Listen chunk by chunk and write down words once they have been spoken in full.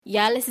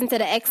Y'all listen to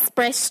the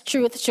Express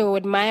Truth Show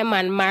with my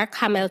man Mark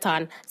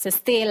Hamilton. So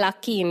stay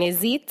locked in,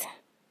 is it?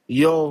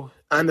 Yo,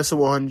 Anderson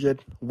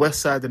 100, west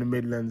side of the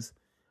Midlands.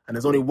 And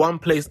there's only one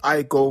place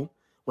I go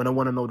when I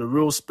want to know the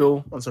real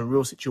spill on some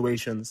real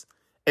situations.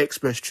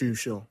 Express Truth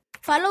Show.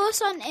 Follow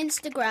us on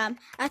Instagram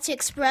at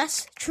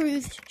Express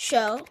Truth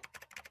Show.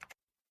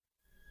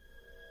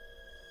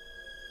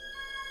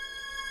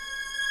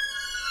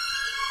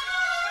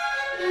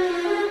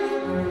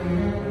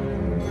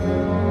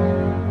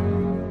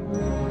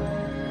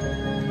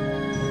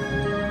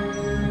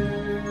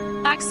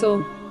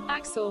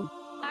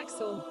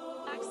 Axel.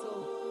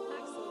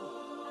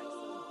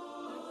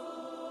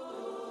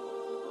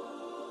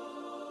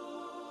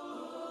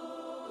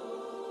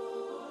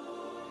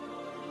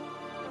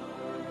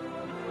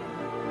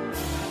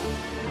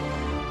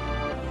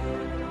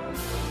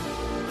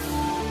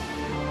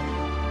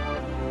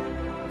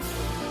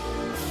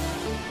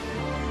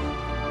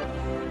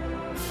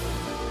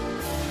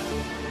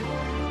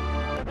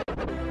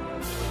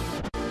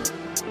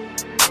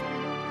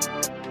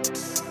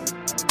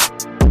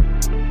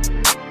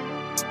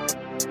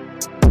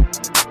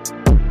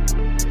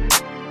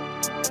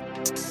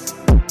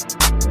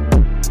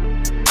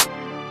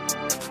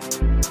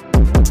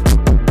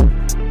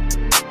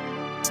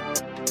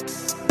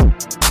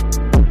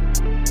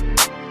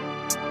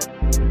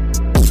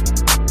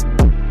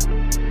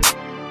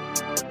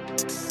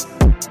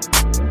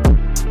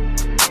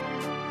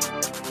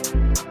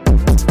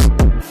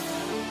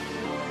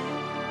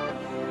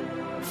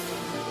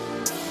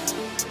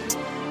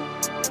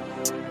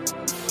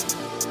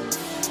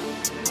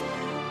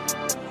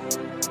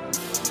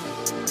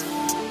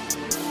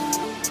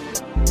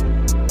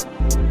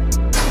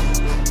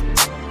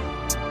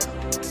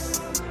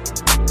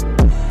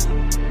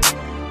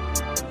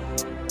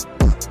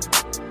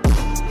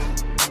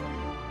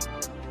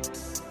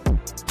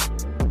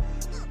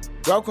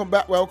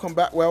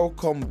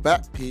 Welcome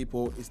back,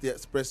 people. It's the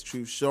Express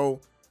Truth Show,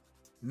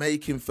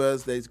 making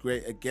Thursdays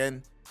great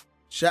again.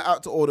 Shout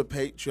out to all the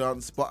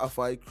Patreon,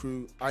 Spotify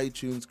crew,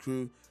 iTunes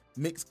crew,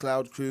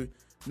 Mixcloud crew.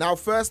 Now,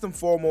 first and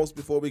foremost,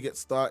 before we get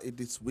started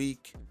this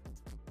week,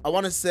 I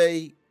want to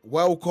say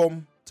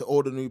welcome to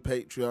all the new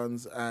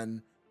Patreons.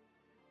 And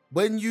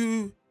when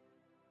you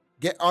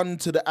get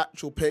onto the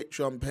actual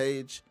Patreon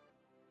page,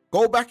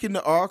 go back in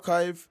the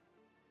archive.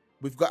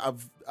 We've got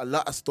a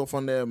lot of stuff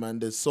on there, man.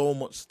 There's so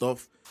much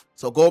stuff.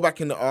 So go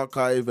back in the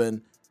archive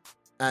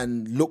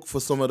and look for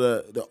some of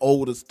the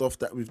older stuff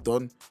that we've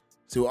done.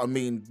 See what I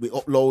mean? We're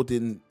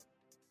uploading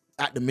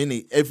at the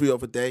minute every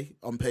other day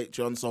on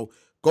Patreon. So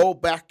go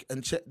back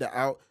and check that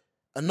out.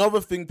 Another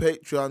thing,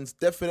 Patreons,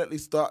 definitely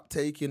start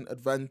taking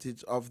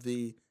advantage of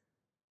the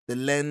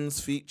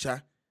lens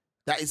feature.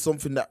 That is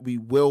something that we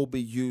will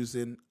be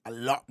using a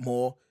lot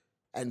more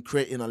and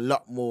creating a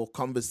lot more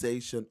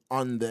conversation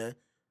on there.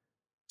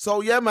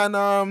 So yeah,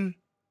 man,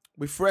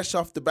 we're fresh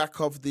off the back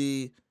of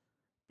the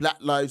Black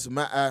Lives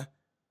Matter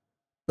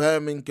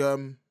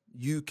Birmingham,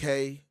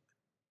 UK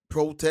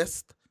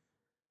protest.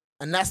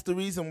 And that's the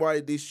reason why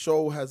this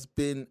show has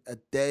been a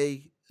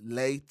day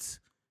late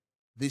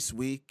this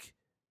week.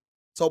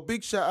 So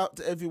big shout out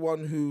to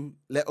everyone who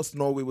let us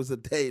know we was a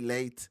day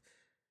late.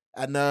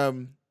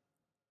 And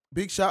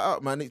big shout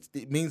out, man.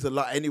 It means a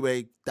lot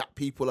anyway that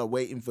people are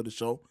waiting for the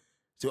show.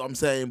 See what I'm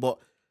saying? But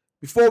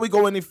before we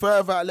go any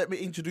further, let me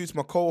introduce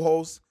my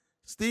co-host,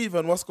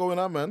 Stephen. What's going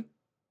on, man?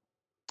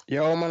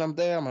 Yo, man, I'm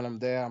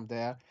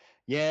there.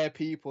 Yeah,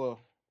 people,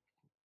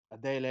 a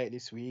day late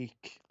this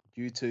week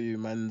due to you,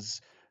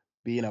 man's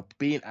being a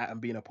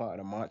part of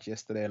the march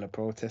yesterday and the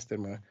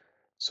protesting, man.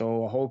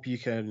 So I hope you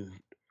can,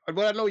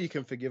 well, I know you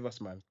can forgive us,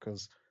 man,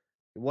 because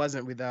it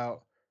wasn't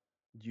without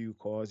due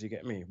cause, you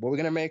get me? But we're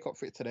going to make up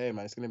for it today,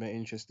 man. It's going to be an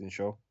interesting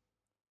show.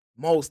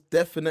 Most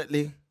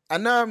definitely.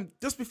 And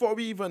just before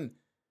we even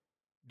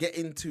get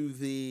into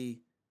the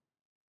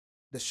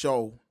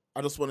show,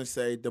 I just want to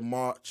say the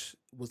march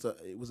was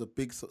a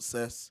big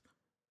success.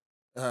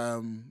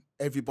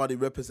 Everybody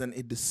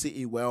represented the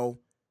city well.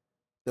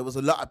 There was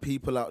a lot of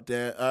people out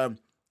there.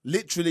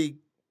 Literally,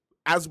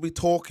 as we're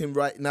talking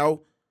right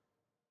now,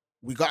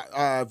 we got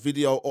our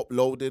video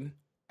uploading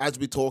as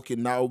we're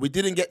talking now. We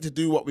didn't get to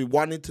do what we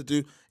wanted to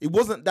do. It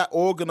wasn't that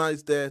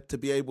organized there to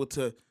be able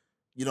to,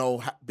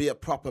 be a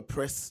proper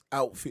press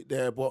outfit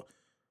there. But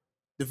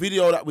the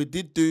video that we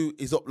did do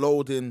is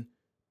uploading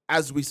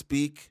as we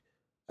speak,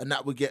 and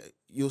that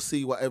you'll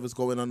see whatever's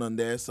going on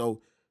there.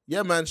 So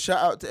yeah, man, shout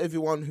out to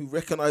everyone who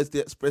recognized the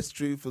Express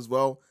Truth as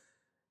well.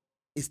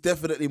 It's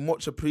definitely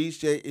much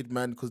appreciated,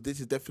 man, because this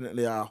is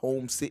definitely our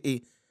home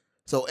city.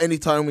 So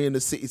anytime we're in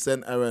the city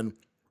centre and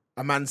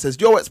a man says,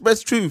 yo,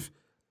 Express Truth,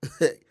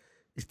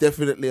 it's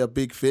definitely a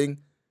big thing.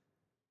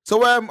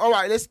 So, all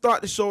right, let's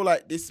start the show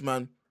like this,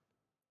 man.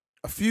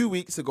 A few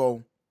weeks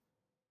ago,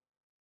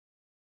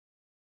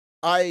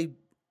 I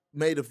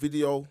made a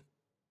video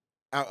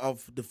out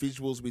of the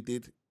visuals we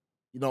did.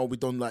 We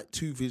done like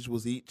 2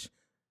 visuals each.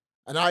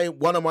 And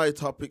one of my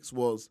topics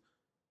was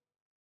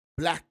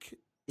black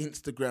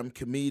Instagram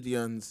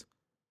comedians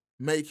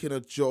making a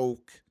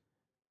joke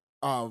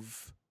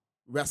of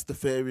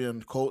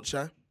Rastafarian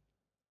culture.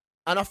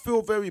 And I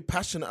feel very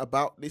passionate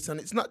about this. And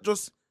it's not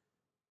just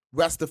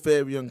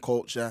Rastafarian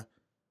culture.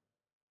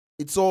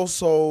 It's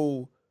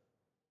also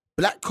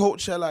black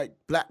culture, like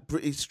black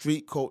British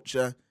street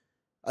culture.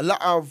 A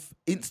lot of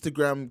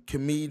Instagram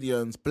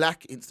comedians,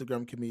 black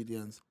Instagram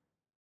comedians,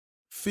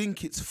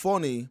 think it's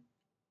funny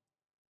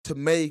to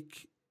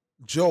make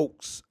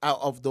jokes out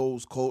of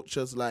those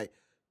cultures. Like,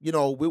 you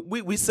know,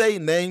 we say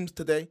names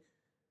today.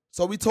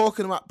 So we're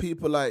talking about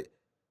people like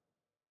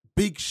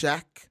Big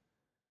Shaq.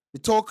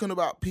 We're talking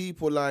about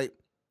people like,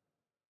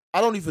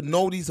 I don't even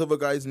know these other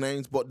guys'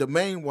 names, but the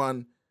main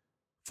one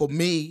for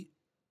me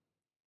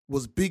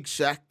was Big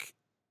Shaq.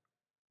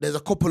 There's a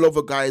couple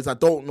other guys, I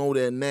don't know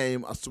their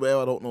name. I swear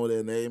I don't know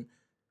their name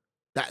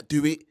that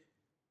do it.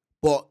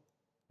 But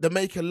they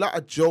make a lot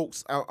of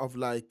jokes out of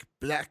like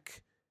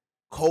black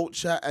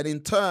culture. And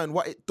in turn,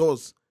 what it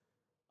does,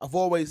 I've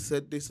always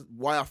said this,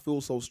 why I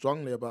feel so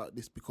strongly about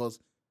this, because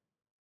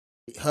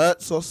it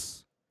hurts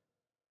us.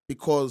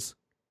 Because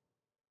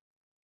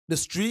the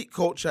street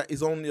culture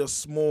is only a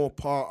small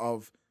part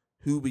of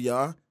who we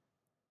are.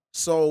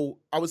 So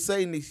I was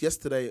saying this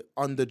yesterday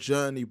on the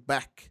journey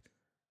back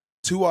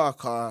to our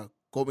car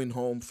going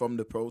home from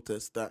the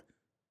protest, that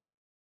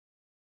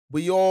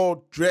we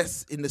all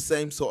dress in the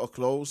same sort of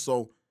clothes.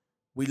 So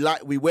we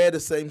wear the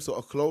same sort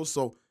of clothes.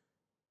 So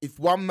if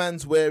one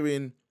man's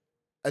wearing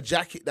a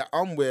jacket that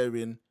I'm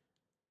wearing,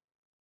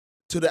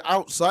 to the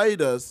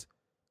outsiders,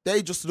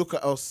 they just look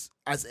at us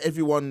as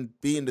everyone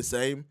being the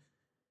same.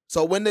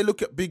 So when they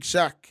look at Big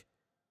Shaq,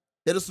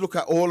 they just look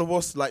at all of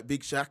us like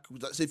Big Shaq.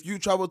 So if you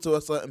travel to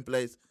a certain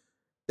place,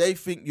 they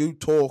think you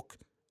talk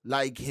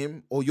like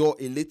him, or you're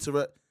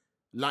illiterate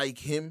like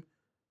him,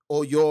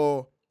 or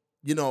you're,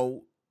 you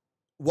know,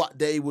 what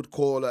they would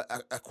call a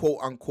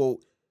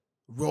quote-unquote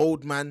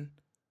roadman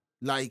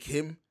like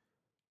him.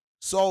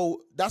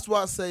 So that's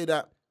why I say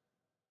that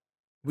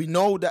we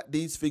know that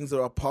these things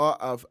are a part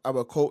of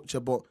our culture,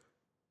 but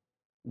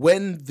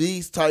when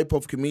these type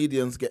of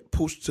comedians get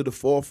pushed to the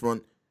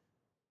forefront,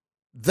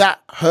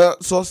 that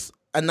hurts us.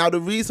 And now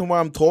the reason why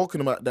I'm talking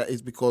about that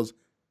is because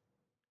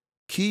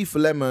Keith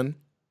Lemon,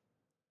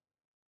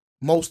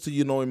 most of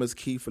you know him as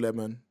Keith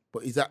Lemon,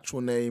 but his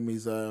actual name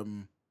is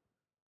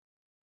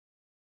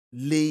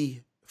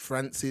Leigh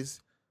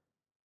Francis,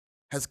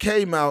 has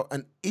came out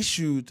and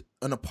issued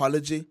an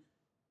apology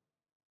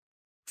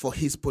for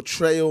his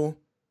portrayal,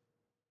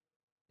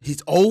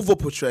 his over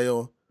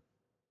portrayal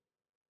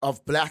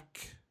of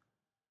black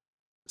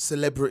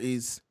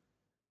celebrities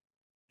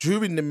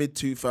during the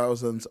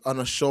mid-2000s on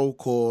a show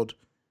called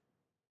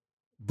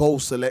Bowl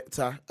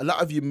Selector. A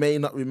lot of you may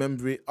not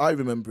remember it. I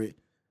remember it.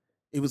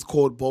 It was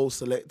called Bowl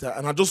Selector.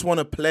 And I just want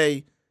to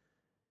play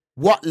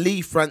what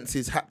Leigh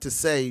Francis had to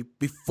say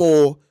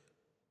before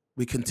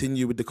we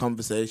continue with the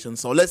conversation.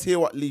 So let's hear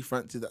what Leigh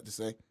Francis had to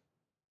say.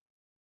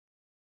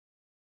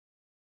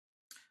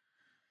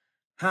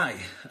 Hi,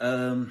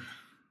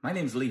 my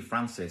name's Leigh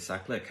Francis. I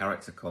play a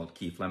character called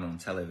Keith Lemon on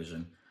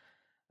television.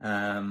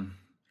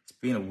 It's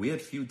been a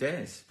weird few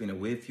days.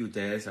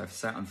 I've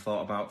sat and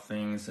thought about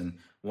things and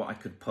what I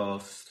could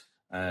post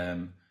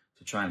to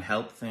try and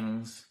help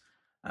things.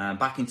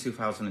 Back in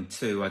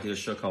 2002, I did a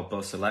show called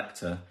Bo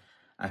Selector.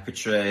 I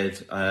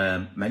portrayed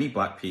many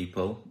black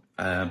people.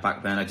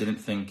 Back then, I didn't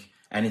think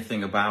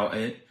anything about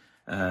it.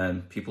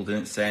 People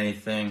didn't say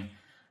anything.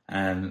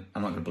 And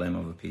I'm not going to blame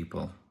other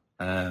people.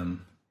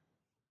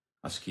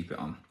 I'll just keep it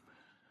on.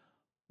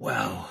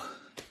 Well,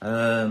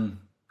 I've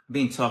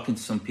been talking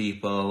to some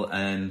people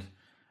and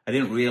I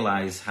didn't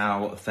realise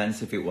how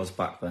offensive it was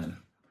back then.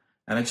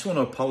 And I just want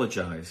to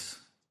apologise.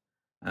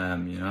 I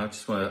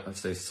just want to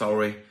say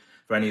sorry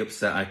for any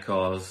upset I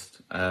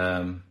caused.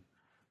 Whether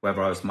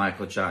I was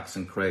Michael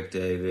Jackson, Craig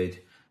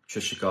David,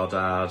 Trisha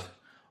Goddard,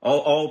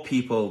 all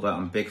people that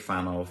I'm a big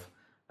fan of.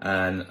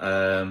 And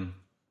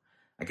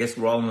I guess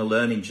we're all on a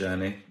learning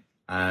journey.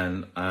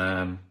 And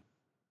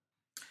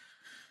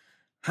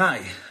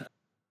hi.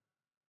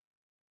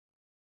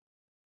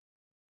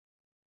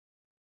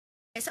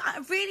 So I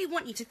really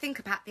want you to think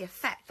about the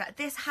effect that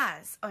this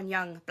has on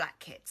young black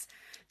kids.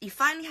 You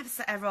finally have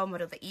a role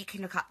model that you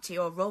can look up to,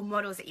 or role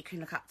models that you can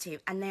look up to,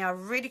 and they are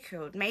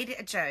ridiculed, made it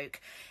a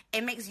joke.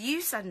 It makes you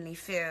suddenly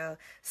feel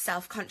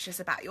self-conscious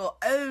about your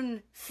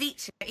own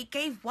features. It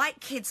gave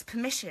white kids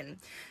permission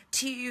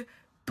to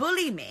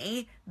bully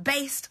me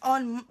based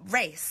on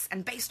race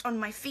and based on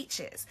my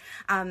features.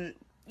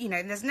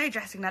 There's no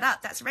dressing that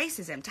up. That's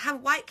racism. To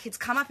have white kids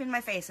come up in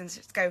my face and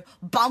just go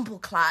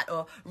bumbleclat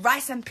or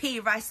rice and pea.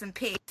 I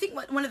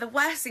think one of the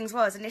worst things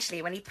was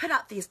initially when he put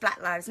up these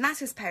Black Lives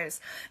Matters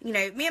posts, me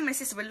and my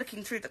sister were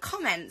looking through the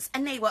comments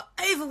and they were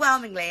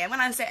overwhelmingly, and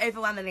when I say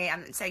overwhelmingly,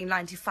 I'm saying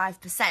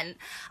 95%,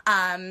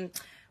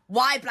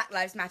 why Black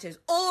Lives Matters,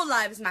 all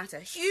lives matter,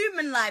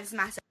 human lives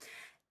matter.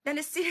 Then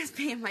as soon as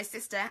me and my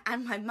sister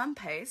and my mum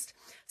post,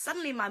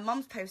 suddenly my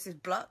mum's post is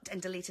blocked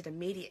and deleted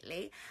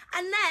immediately.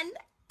 And then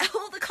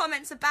all the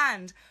comments are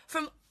banned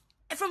from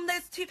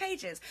those two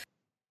pages.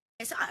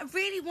 So I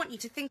really want you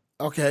to think.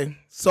 Okay,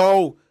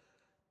 so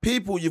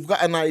people, you've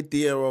got an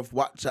idea of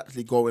what's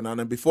actually going on.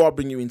 And before I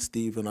bring you in,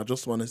 Stephen, I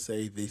just want to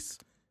say this.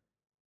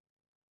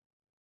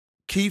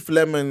 Keith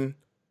Lemon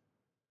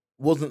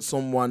wasn't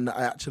someone that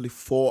I actually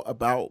thought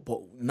about, but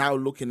now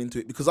looking into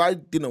it, because I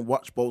didn't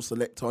watch Bowl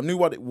Selector. I knew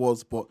what it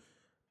was, but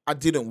I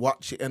didn't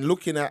watch it. And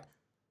looking at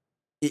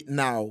it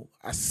now,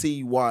 I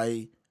see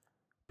why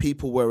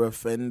people were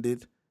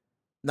offended.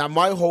 Now,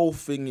 my whole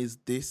thing is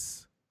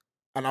this,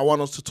 and I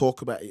want us to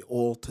talk about it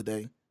all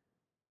today.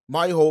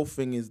 My whole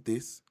thing is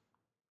this.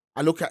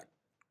 I look at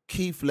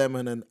Keith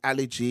Lemon and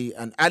Ali G,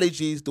 and Ali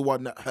G is the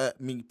one that hurt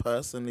me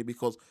personally,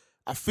 because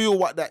I feel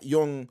what that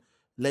young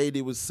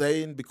lady was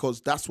saying,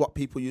 because that's what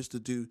people used to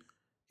do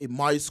in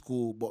my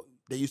school, but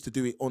they used to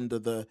do it under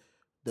the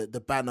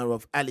banner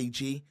of Ali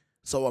G.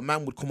 So a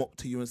man would come up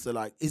to you and say,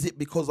 like, is it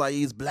because I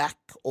is black,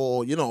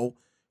 or, you know,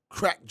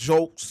 crack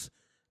jokes?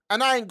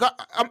 And I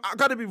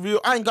gotta be real,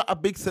 I ain't got a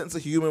big sense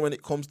of humor when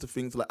it comes to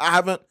things like I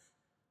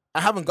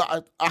haven't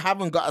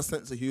got a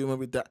sense of humor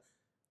with that.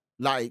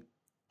 Like,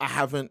 I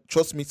haven't,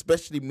 trust me,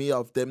 especially me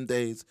of them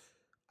days.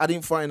 I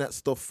didn't find that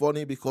stuff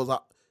funny, because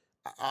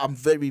I'm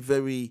very,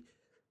 very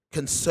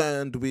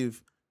concerned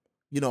with,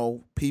 you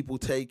know, people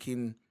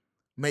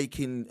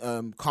making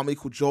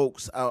comical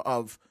jokes out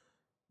of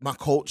my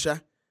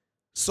culture.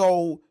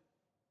 So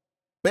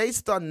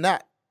based on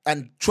that,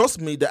 and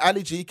trust me, the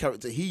Ali G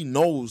character, he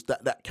knows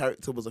that that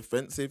character was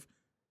offensive.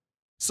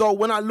 So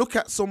when I look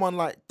at someone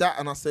like that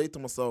and I say to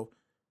myself,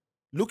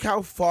 look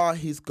how far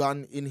he's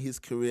gone in his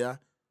career.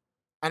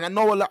 And I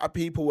know a lot of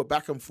people were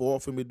back and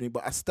forth with me,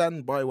 but I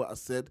stand by what I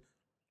said.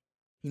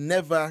 He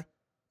never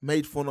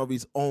made fun of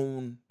his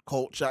own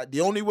culture.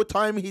 The only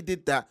time he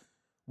did that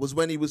was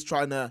when he was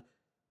trying to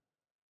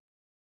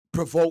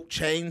provoke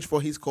change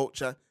for his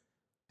culture.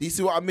 Do you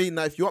see what I mean?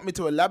 Now, if you want me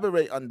to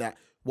elaborate on that,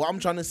 what I'm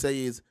trying to say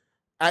is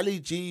Ali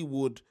G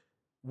would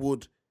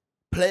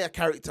play a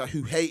character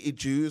who hated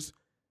Jews,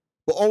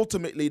 but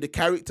ultimately the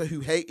character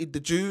who hated the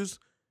Jews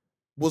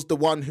was the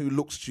one who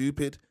looked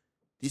stupid. Do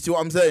you see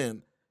what I'm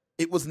saying?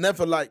 It was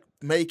never like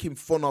making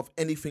fun of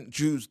anything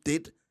Jews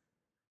did.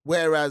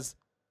 Whereas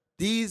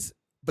these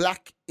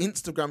black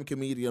Instagram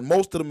comedians,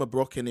 most of them are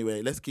broke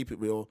anyway, let's keep it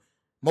real.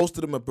 Most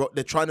of them are broke,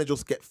 they're trying to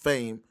just get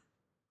fame.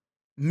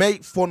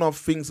 Make fun of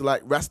things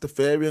like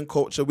Rastafarian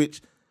culture,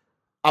 which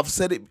I've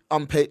said it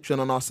on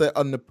Patreon and I'll say it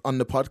on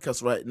the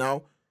podcast right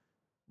now.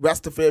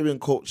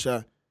 Rastafarian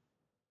culture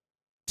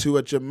to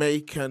a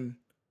Jamaican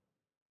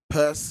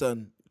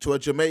person, to a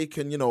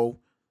Jamaican, you know,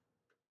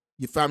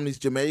 your family's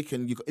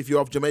Jamaican, if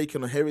you're of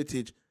Jamaican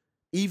heritage,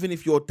 even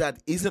if your dad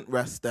isn't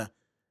Rasta,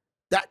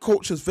 that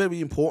culture is very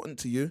important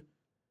to you.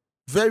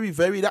 Very,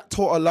 very, that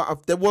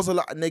taught there was a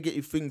lot of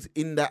negative things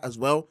in that as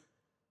well.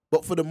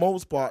 But for the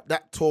most part,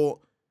 that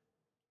taught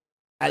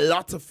a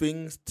lot of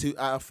things to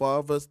our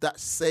fathers, that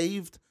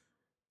saved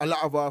a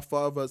lot of our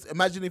fathers.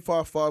 Imagine if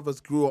our fathers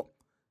grew up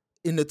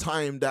in the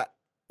time that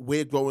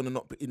we're growing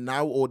up in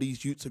now, or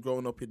these youths are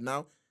growing up in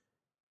now.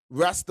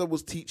 Rasta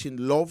was teaching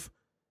love.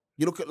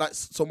 You look at like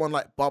someone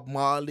like Bob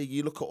Marley,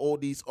 you look at all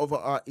these other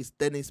artists,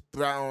 Dennis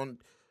Brown,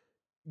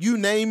 you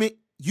name it.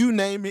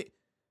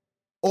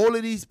 All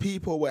of these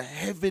people were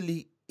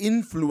heavily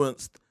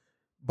influenced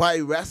by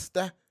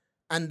Rasta,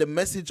 and the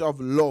message of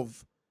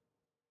love,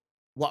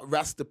 what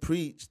Rasta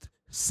preached,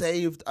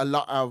 saved a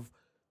lot of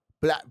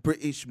black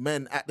British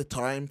men at the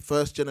time,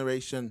 first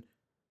generation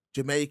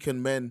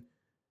Jamaican men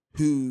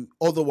who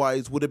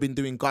otherwise would have been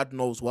doing God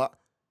knows what.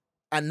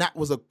 And that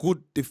was a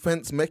good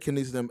defense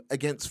mechanism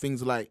against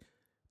things like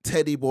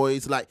Teddy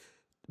Boys. Like,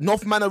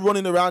 enough man are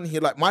running around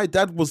here. Like, my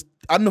dad was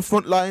on the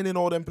front line in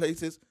all them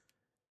places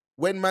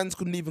when mans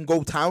couldn't even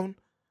go town.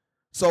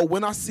 So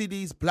when I see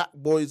these black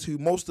boys who,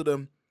 most of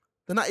them,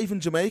 they're not even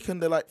Jamaican,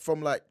 they're like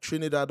from like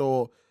Trinidad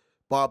or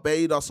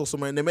Barbados or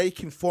somewhere, and they're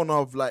making fun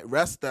of like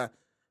Rasta,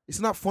 it's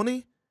not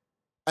funny.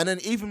 And then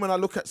even when I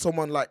look at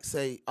someone like,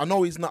 say, I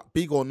know he's not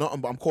big or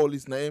nothing, but I'm calling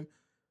his name,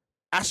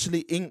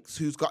 Ashley Inks,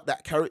 who's got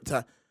that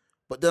character.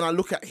 But then I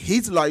look at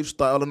his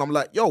lifestyle and I'm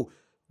like, yo,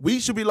 we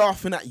should be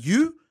laughing at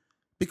you,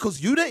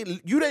 because you're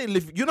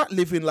not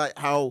living like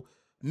how,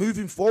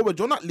 moving forward,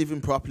 you're not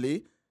living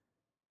properly.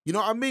 You know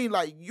what I mean?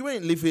 Like, you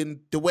ain't living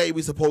the way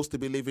we're supposed to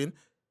be living,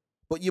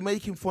 but you're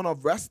making fun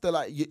of Rasta.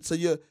 Like,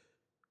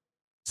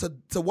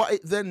 so what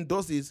it then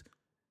does is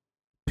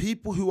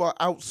people who are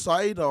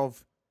outside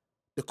of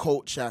the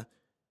culture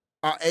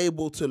are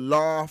able to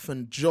laugh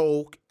and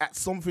joke at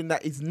something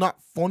that is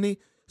not funny,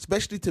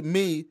 especially to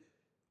me,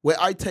 where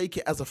I take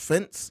it as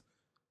offense.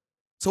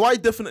 So I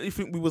definitely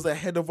think we was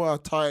ahead of our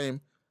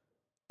time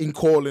in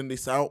calling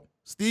this out.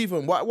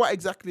 Stephen, what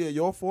exactly are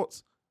your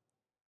thoughts?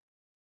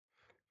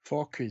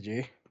 Fuckery,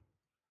 G.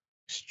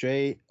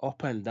 Straight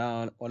up and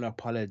down,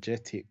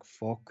 unapologetic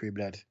fuckery,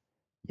 blood.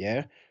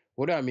 Yeah?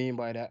 What do I mean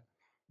by that?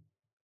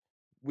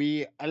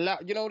 We allow,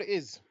 you know what it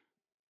is?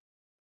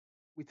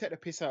 We take the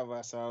piss out of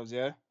ourselves,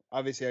 yeah?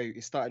 Obviously,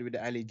 it started with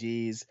the Ali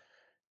G's,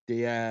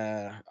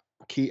 I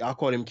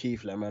call him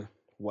Keith Lemon.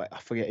 What, I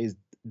forget his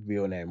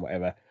real name,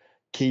 whatever.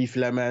 Keith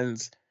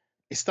Lemons.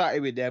 It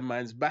started with them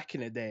mans back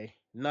in the day,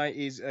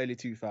 90s, early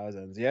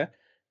 2000s, yeah?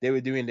 They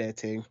were doing their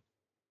thing.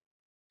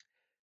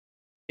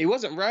 It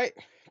wasn't right,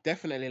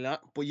 definitely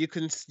not. But you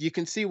can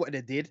see what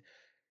they did.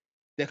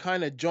 They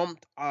kind of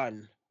jumped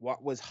on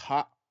what was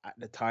hot at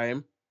the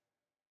time.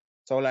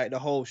 So like the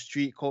whole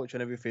street culture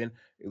and everything,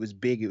 it was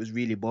big. It was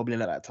really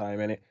bubbling at that time,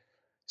 innit?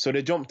 So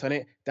they jumped on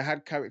it. They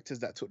had characters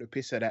that took the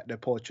piss of that they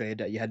portrayed.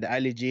 That you had the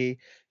Ali G,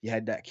 you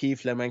had that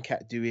Keith Lemon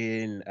cat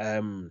doing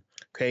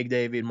Craig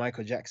David,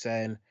 Michael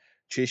Jackson,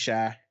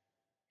 Trisha.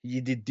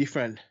 You did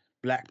different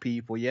black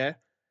people, yeah.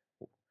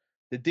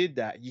 They did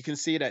that. You can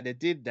see that they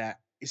did that.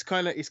 It's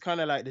kind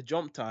of like they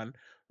jumped on,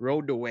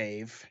 rode the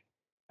wave,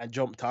 and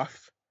jumped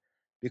off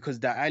because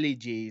that Ali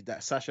G,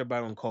 that Sacha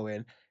Baron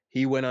Cohen,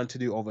 he went on to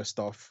do other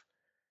stuff.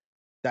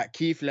 That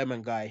Keith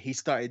Lemon guy, he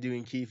started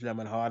doing Keith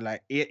Lemon hard.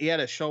 Like he had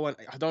a show on,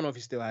 I don't know if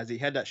he still has it. He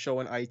had that show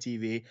on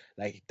ITV.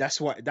 Like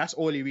that's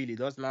all he really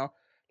does now.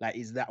 Like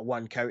is that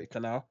one character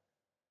now.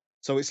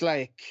 So it's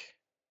like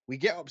we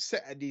get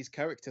upset at these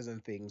characters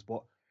and things,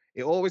 but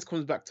it always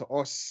comes back to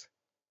us.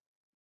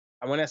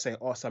 And when I say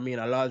us, I mean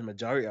a large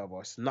majority of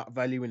us not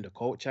valuing the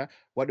culture.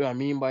 What do I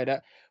mean by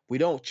that? We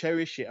don't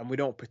cherish it and we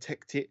don't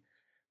protect it.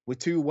 We're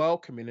too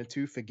welcoming and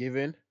too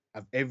forgiving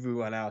of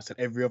everyone else and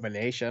every other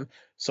nation.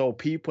 So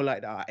people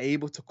like that are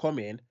able to come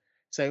in,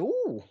 say,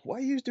 "Oh, what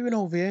are you doing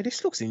over here?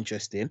 This looks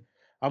interesting.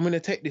 I'm going to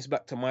take this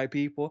back to my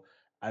people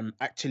and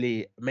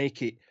actually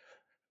make it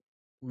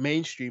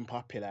mainstream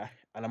popular,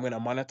 and I'm going to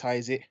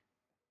monetize it,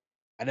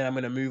 and then I'm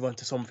going to move on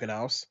to something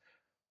else."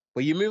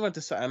 But you move on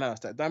to something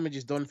else, that damage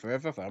is done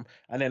forever, fam.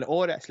 And then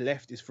all that's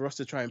left is for us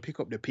to try and pick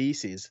up the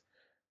pieces.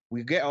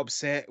 We get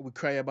upset, we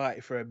cry about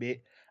it for a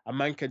bit. A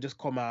man can just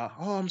come out,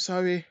 "Oh, I'm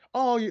sorry.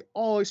 Oh,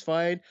 it's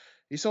fine.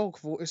 It's all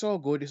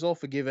good. It's all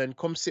forgiven.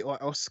 Come sit with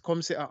us.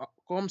 Come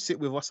sit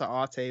with us at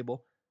our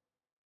table."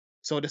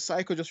 So the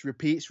cycle just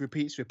repeats.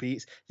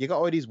 You got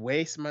all these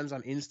waste mans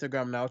on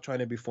Instagram now trying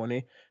to be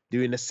funny,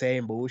 doing the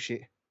same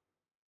bullshit.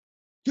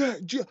 Yeah.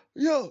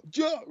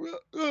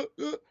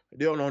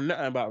 They don't know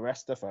nothing about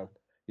Rasta, fam.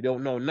 You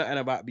don't know nothing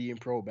about being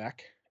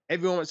pro-black.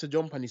 Everyone wants to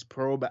jump on this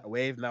pro-black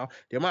wave now.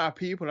 The amount of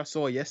people I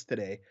saw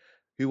yesterday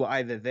who were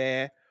either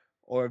there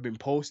or have been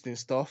posting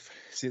stuff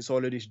since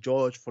all of this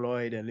George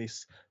Floyd and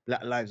this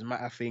Black Lives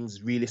Matter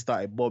things really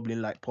started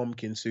bubbling like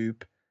pumpkin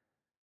soup.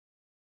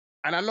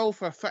 And I know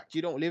for a fact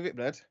you don't live it,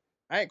 blood.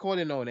 I ain't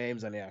calling no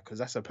names on here because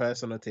that's a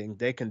personal thing.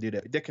 They can do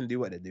that. They can do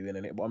what they're doing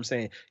in it. But I'm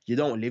saying you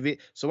don't live it.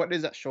 So what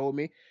does that show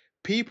me?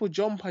 People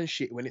jump on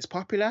shit when it's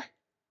popular.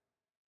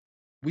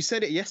 We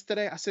said it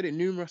yesterday. I said it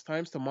numerous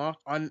times to Mark.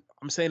 I'm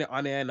saying it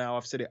on air now.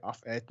 I've said it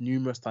off air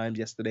numerous times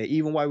yesterday.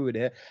 Even while we were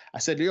there, I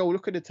said, "Yo,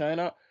 look at the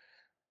turnout.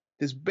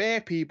 There's bare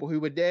people who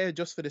were there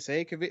just for the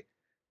sake of it.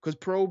 Because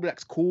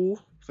pro-black's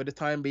cool for the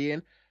time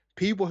being.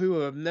 People who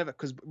have never,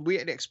 because we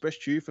at the Express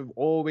Truth have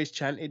always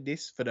chanted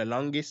this for the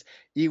longest.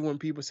 Even when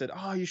people said,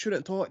 "Oh, you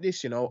shouldn't talk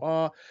this,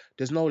 oh,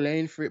 there's no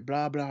lane for it,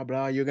 blah, blah,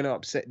 blah. You're going to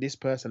upset this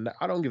person."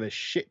 I don't give a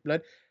shit,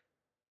 blood.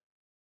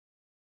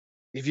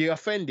 If you're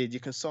offended, you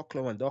can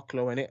socklo and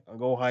docklo in it and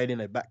go hide in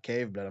a back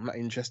cave, blood. I'm not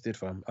interested,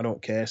 fam. I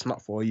don't care. It's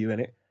not for you,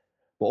 innit?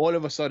 But all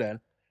of a sudden,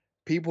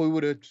 people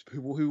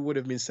who would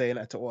have been saying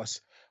that to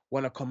us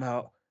want to come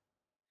out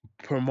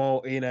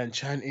promoting and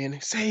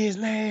chanting, "Say his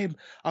name,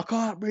 I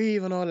can't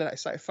breathe," and all of that.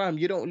 It's like, fam,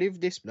 you don't live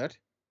this, blood.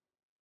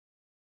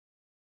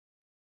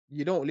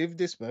 You don't live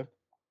this, blood.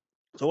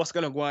 So what's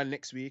gonna go on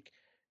next week?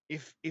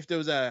 If there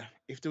was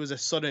a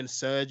sudden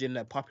surge in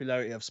the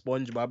popularity of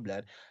SpongeBob,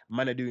 blood,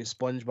 man are doing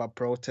SpongeBob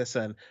protests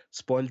and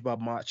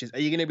SpongeBob marches, are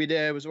you gonna be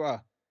there as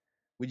well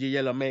with your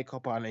yellow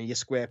makeup on and your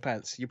square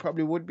pants? You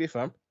probably would be,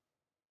 fam.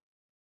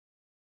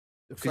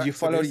 Because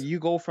you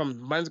go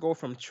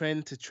from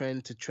trend to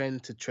trend to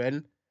trend to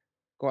trend.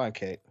 Go on,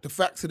 Kate. The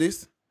facts of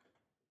this,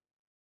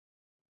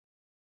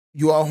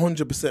 you are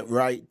 100%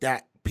 right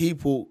that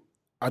people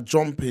are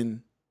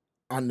jumping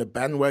on the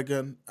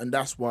bandwagon, and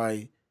that's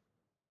why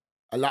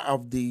a lot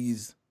of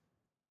these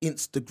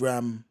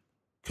Instagram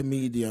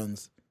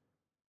comedians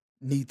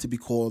need to be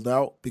called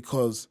out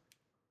because,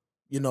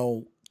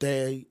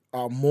 they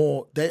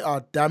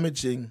are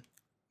damaging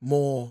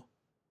more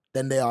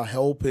than they are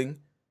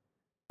helping.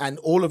 And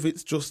all of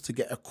it's just to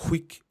get a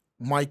quick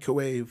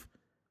microwave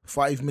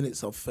 5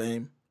 minutes of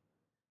fame.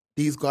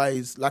 These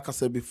guys, like I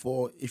said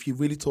before, if you're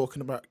really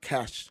talking about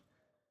cash,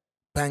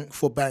 bank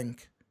for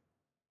bank,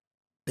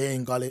 they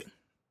ain't got it.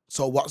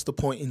 So what's the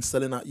point in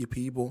selling out your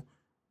people?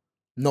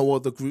 No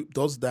other group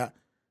does that.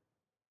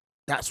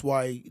 That's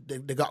why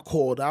they got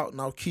called out.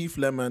 Now, Keith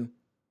Lemon,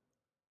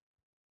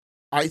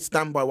 I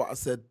stand by what I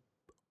said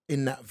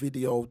in that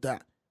video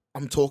that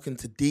I'm talking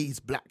to these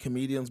black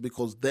comedians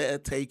because they're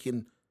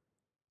taking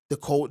the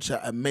culture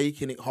and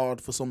making it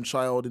hard for some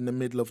child in the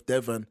middle of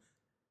Devon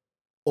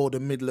or the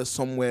middle of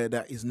somewhere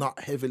that is not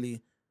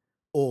heavily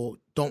or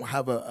don't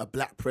have a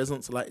black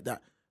presence like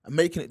that, and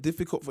making it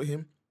difficult for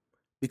him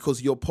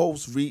because your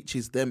post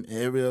reaches them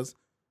areas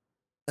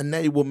and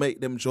they will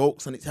make them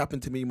jokes. And it's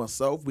happened to me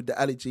myself with the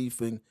Ali G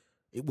thing.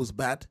 It was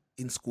bad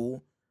in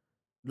school.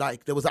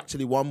 Like, there was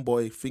actually one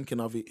boy thinking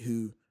of it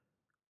who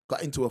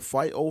got into a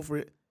fight over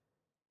it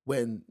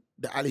when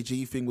the Ali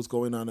G thing was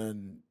going on,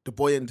 and the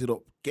boy ended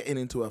up getting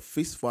into a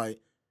fist fight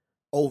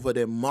over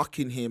them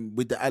mocking him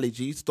with the Ali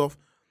G stuff.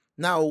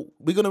 Now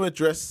we're gonna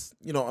address,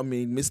 you know what I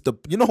mean, Mr.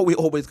 You know, we're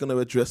always gonna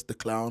address the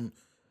clown.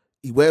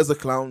 He wears a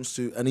clown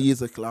suit and he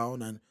is a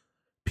clown, and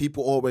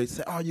people always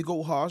say, "Oh, you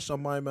go harsh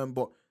on my man,"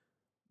 but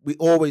we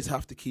always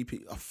have to keep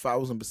it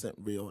 1,000%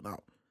 real. Now,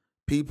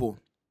 people,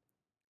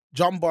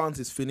 John Barnes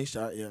is finished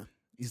out here.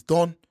 He's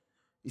done.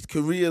 His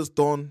career's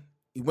done.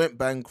 He went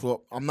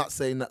bankrupt. I'm not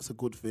saying that's a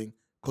good thing,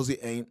 because it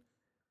ain't.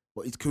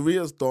 But his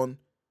career's done.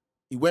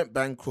 He went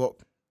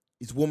bankrupt.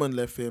 His woman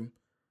left him.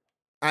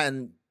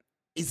 And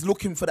he's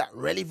looking for that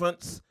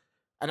relevance.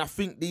 And I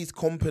think these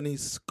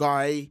companies,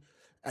 Sky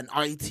and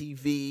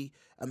ITV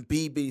and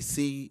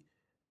BBC,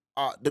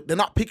 they're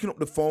not picking up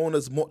the phone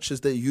as much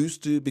as they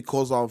used to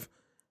because of,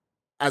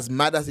 as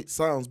mad as it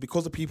sounds,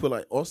 because of people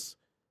like us.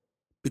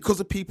 Because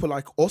of people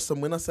like us,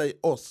 and when I say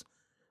us,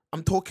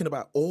 I'm talking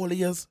about all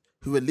ears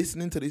who are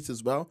listening to this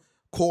as well,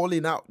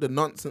 calling out the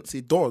nonsense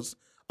he does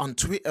on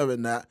Twitter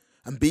and that,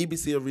 and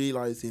BBC are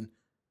realising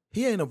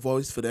he ain't a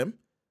voice for them.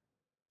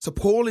 So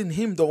calling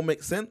him don't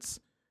make sense.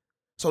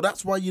 So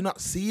that's why you're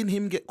not seeing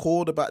him get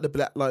called about the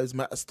Black Lives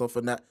Matter stuff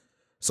and that.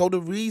 So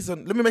the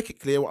reason, let me make it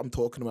clear what I'm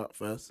talking about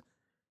first.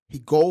 He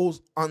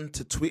goes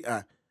onto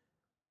Twitter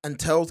and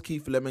tells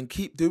Keith Lemon,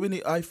 keep doing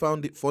it, I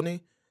found it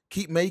funny.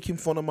 Keep making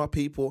fun of my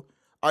people.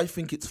 I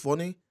think it's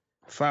funny.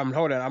 Fam,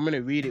 hold on. I'm going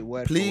to read it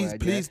word for word.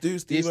 Please do,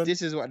 Stephen.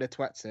 This is what the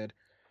twat said.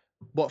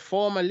 But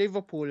former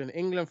Liverpool and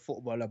England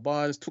footballer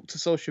Barnes took to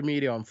social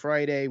media on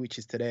Friday, which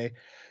is today,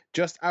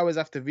 just hours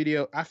after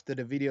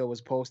the video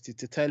was posted,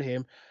 to tell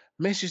him,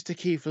 message to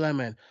Keith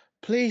Lemon,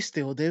 please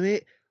still do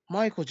it.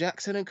 Michael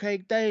Jackson and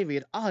Craig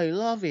David, I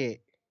love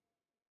it.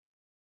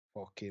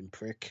 Fucking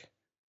prick.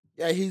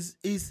 Yeah, he's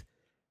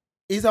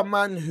a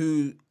man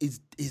who is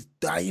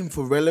dying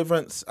for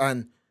relevance,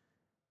 and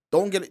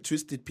don't get it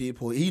twisted,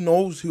 people. He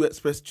knows who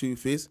Express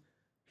Truth is.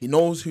 He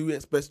knows who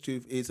Express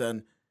Truth is,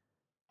 and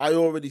I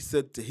already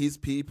said to his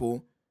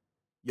people,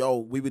 yo,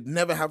 we would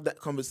never have that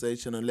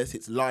conversation unless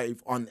it's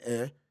live on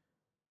air,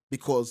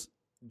 because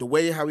the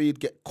way how he'd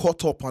get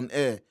caught up on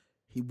air,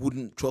 he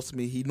wouldn't trust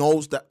me. He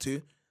knows that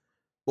too.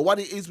 But what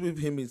it is with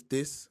him is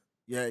this,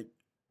 yeah,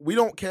 we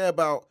don't care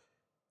about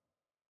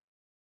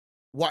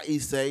what he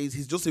says.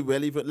 He's just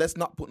irrelevant. Let's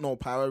not put no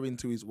power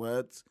into his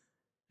words.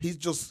 He's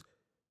just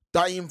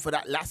dying for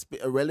that last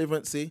bit of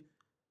relevancy.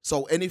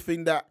 So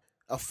anything that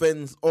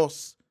offends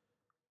us,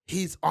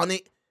 he's on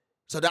it.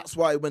 So that's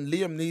why when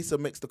Liam Neeson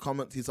makes the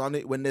comments, he's on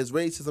it. When there's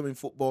racism in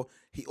football,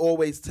 he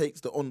always takes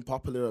the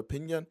unpopular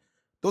opinion.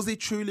 Does he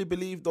truly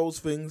believe those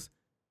things?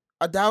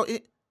 I doubt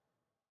it.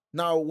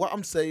 Now, what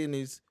I'm saying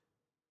is,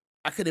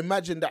 I can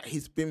imagine that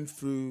he's been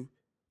through,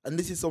 and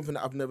this is something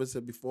that I've never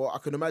said before, I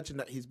can imagine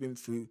that he's been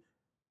through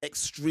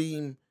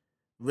extreme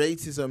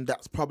racism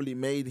that's probably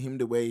made him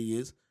the way he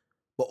is.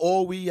 But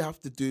all we have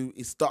to do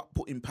is start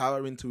putting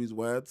power into his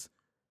words,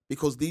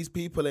 because these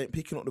people ain't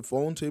picking up the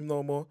phone to him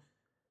no more.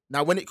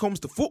 Now, when it comes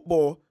to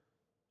football,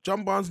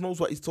 John Barnes knows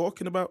what he's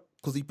talking about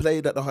because he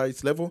played at the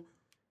highest level.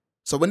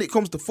 So when it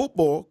comes to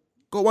football,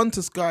 go on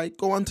to Sky,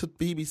 go on to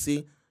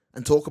BBC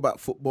and talk about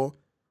football.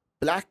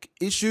 Black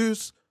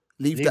issues,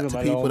 leave that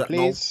to people that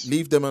know.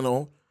 Leave them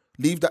alone.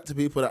 Leave that to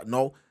people that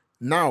know.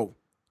 Now,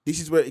 this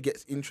is where it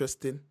gets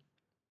interesting.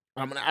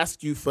 I'm going to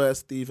ask you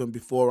first, Stephen,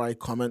 before I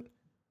comment.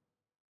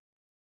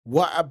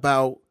 What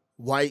about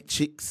white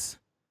chicks?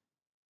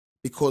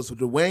 Because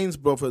the Wayans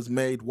brothers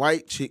made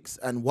white chicks,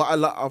 and what a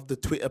lot of the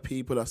Twitter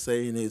people are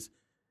saying is,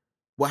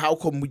 well, how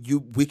come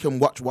we can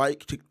watch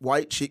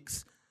white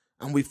chicks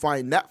and we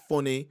find that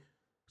funny?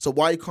 So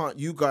why can't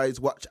you guys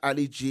watch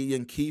Ali G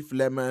and Keith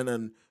Lemon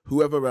and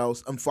whoever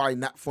else and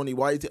find that funny?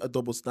 Why is it a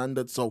double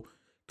standard? So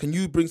can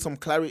you bring some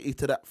clarity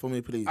to that for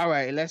me, please? All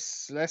right,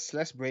 let's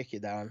break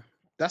it down.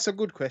 That's a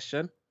good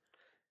question.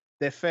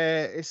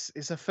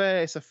 It's a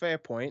fair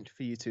point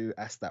for you to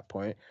ask that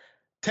point.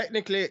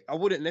 Technically, I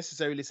wouldn't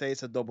necessarily say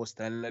it's a double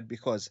standard,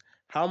 because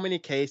how many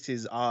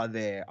cases are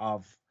there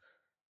of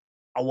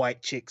a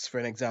white chicks, for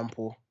an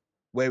example,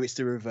 where it's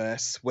the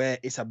reverse, where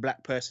it's a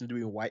black person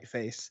doing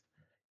whiteface?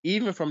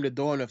 Even from the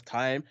dawn of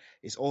time,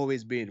 it's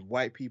always been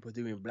white people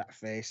doing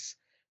blackface.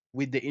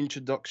 With the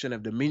introduction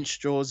of the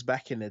minstrels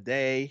back in the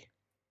day,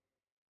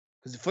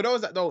 because for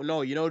those that don't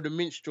know, the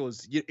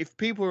minstrels, if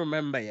people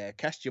remember,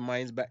 cast your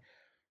minds back.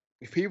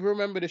 If people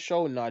remember the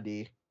show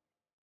Noddy,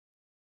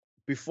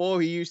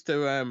 before he used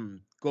to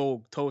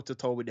go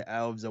toe-to-toe with the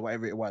elves or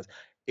whatever it was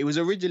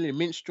originally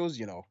minstrels,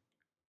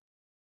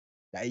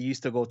 that he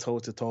used to go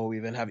toe-to-toe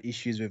with and have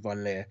issues with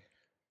on there.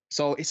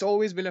 So it's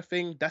always been a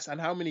thing.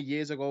 And how many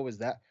years ago was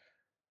that?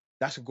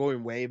 That's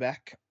going way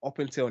back up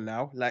until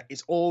now. Like,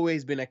 it's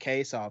always been a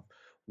case of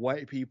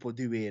white people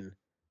doing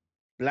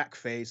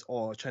blackface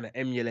or trying to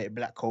emulate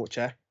black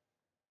culture.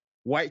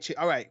 White chick.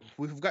 All right,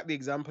 we've got the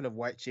example of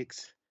white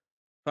chicks.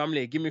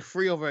 Family, give me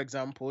 3 other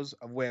examples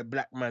of where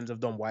black mans have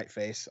done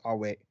whiteface. I'll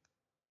wait.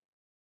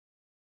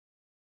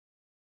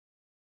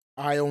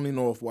 I only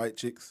know of white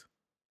chicks.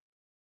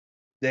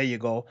 There you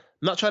go.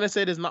 Not trying to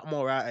say there's not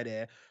more out of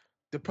there,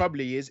 there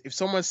probably is. If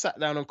someone sat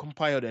down and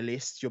compiled a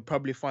list, you'll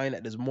probably find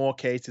that there's more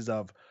cases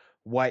of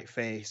white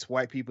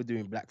people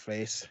doing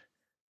blackface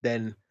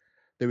than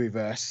the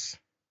reverse.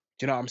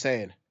 Do you know what I'm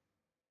saying?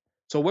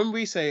 So when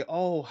we say,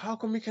 "Oh, how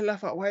come we can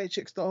laugh at white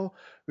chicks though?"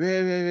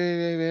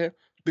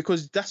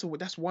 Because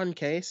that's one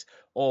case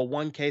or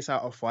one case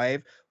out of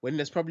 5. When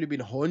there's probably been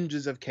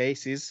hundreds of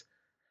cases.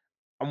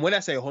 And when I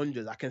say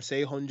hundreds, I can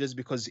say hundreds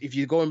because if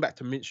you're going back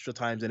to minstrel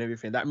times and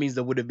everything, that means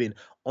there would have been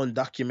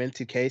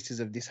undocumented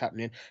cases of this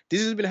happening.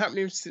 This has been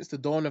happening since the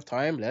dawn of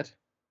time, lad.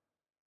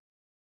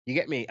 You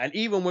get me? And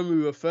even when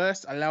we were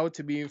first allowed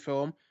to be in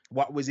film,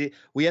 what was it?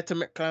 We had to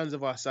make clowns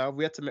of ourselves.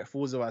 We had to make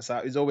fools of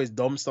ourselves. It was always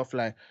dumb stuff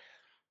like,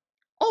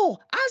 "Oh,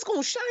 I was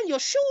gonna shine your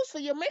shoes for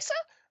you, mister,"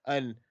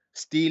 and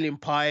stealing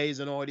pies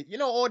and all this,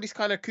 all this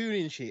kind of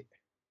cooning shit.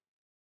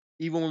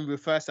 Even when we were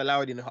first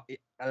allowed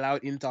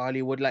into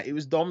Hollywood, like it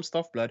was dumb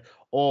stuff, blood.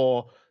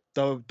 Or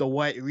the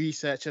white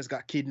researchers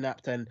got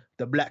kidnapped and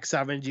the black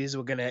savages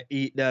were gonna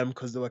eat them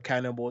because they were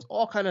cannibals.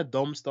 All kind of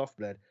dumb stuff,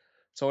 blood.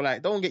 So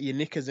like, don't get your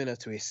knickers in a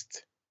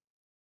twist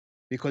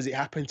because it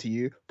happened to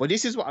you. But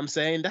this is what I'm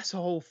saying. That's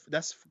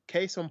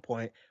case on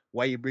point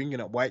why you're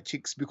bringing up white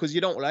chicks, because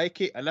you don't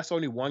like it, and that's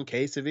only one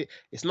case of it.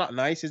 It's not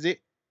nice, is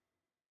it?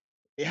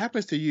 It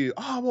happens to you.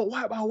 "Oh,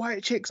 what about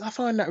white chicks? I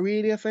find that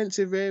really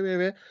offensive."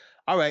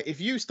 All right, if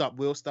you stop,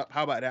 we'll stop.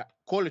 How about that?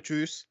 Call a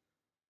truce.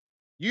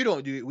 You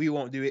don't do it, we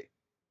won't do it.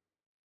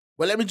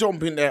 Well, let me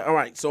jump in there. All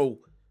right,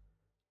 so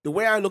the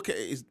way I look at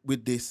it is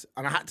with this,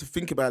 and I had to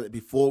think about it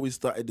before we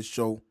started the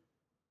show.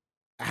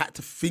 I had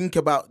to think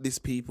about this,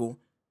 people.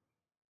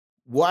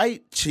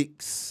 White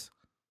chicks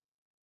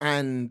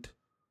and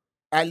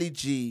Ali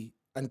G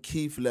and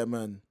Keith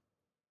Lemon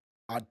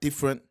are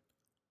different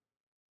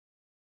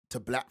to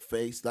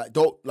blackface.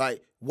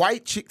 Like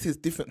white chicks is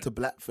different to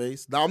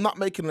blackface. Now I'm not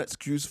making an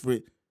excuse for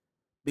it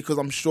because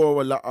I'm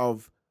sure a lot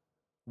of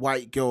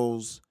white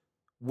girls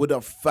would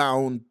have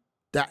found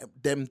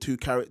them two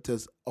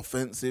characters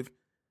offensive.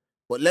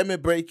 But let me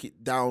break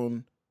it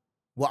down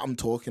what I'm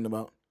talking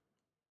about.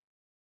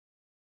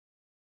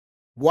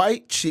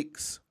 White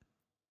Chicks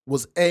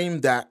was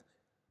aimed at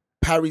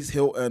Paris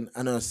Hilton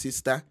and her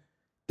sister.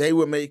 They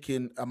were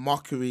making a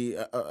mockery,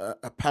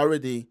 a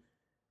parody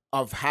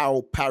of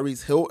how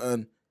Paris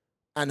Hilton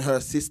and her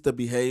sister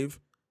behave.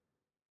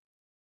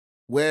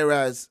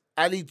 Whereas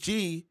Ali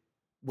G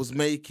was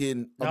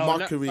making a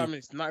mockery.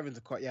 It's not even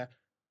to cut, yeah.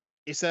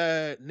 It's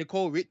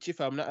Nicole Richie,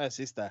 fam, not her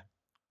sister.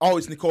 Oh,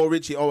 it's Nicole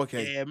Richie. Oh,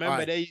 okay. Yeah,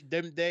 remember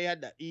they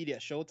had that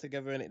idiot show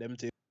together, innit, them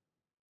two.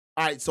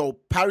 All right, so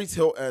Paris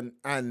Hilton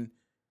and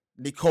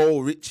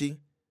Nicole Richie.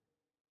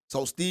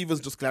 So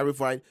Stevens just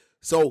clarified.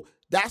 So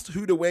that's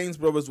who the Wayans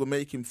brothers were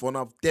making fun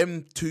of.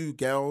 Them two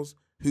girls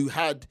who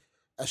had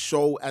a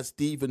show, as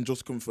Steven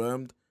just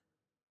confirmed.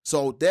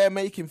 So they're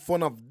making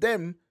fun of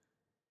them.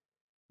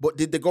 But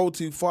did they go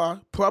too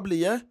far? Probably,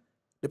 yeah.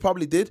 They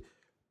probably did.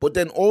 But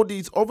then all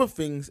these other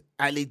things,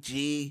 Ali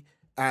G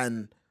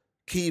and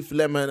Keith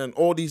Lemon and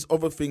all these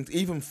other things,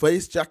 even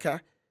Face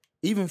Jacker,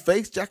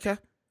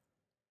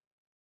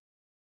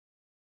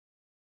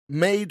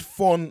 made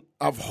fun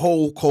of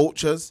whole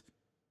cultures.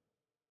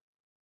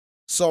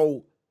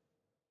 So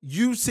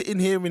you sitting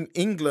here in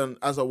England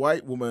as a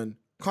white woman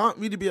can't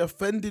really be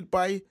offended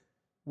by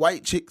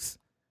white chicks.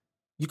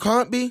 You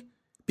can't be,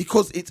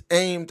 because it's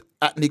aimed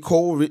at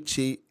Nicole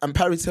Richie and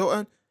Paris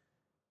Hilton.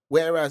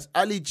 Whereas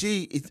Ali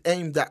G is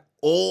aimed at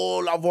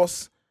all of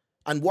us.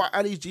 And what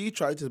Ali G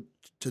tried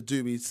to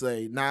do is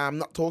say, nah, I'm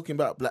not talking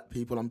about black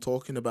people. I'm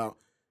talking about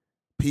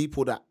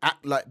people that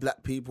act like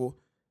black people,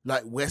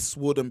 like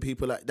Westwood and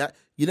people like that.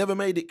 You never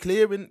made it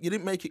clear, and you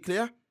didn't make it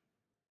clear.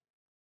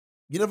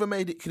 You never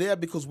made it clear,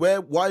 because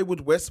why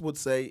would Westwood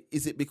say,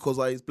 is it because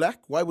I is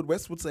black? Why would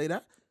Westwood say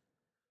that?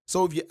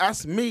 So if you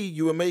ask me,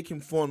 you were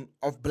making fun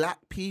of black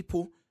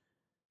people.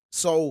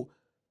 So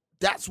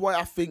that's why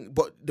I think,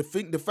 but the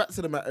fact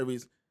of the matter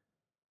is,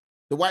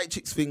 the white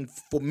chicks thing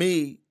for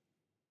me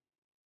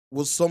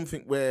was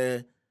something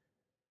where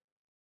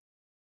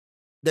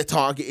they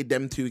targeted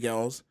them two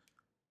girls.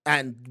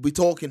 And we're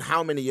talking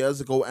how many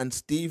years ago, and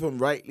Stephen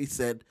rightly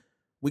said,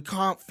 we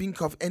can't think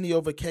of any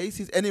other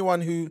cases.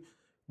 Anyone who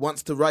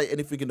wants to write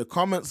anything in the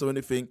comments or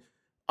anything,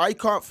 I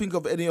can't think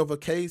of any other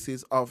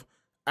cases of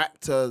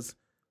actors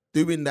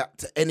doing that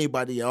to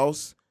anybody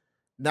else.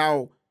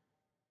 Now,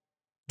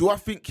 do I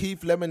think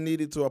Keith Lemon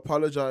needed to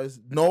apologize?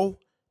 No,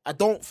 I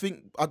don't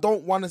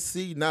want to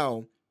see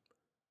now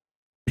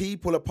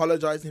people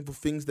apologizing for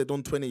things they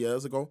done 20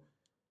 years ago.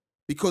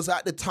 Because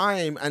at the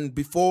time and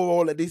before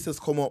all of this has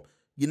come up,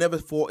 you never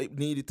thought it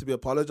needed to be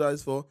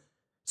apologized for.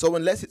 So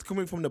unless it's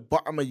coming from the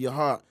bottom of your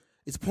heart,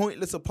 it's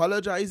pointless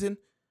apologizing.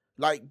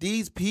 Like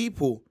these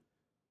people,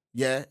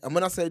 yeah, and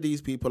when I say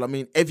these people, I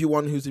mean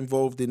everyone who's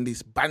involved in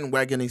this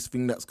bandwagonist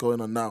thing that's going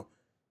on now.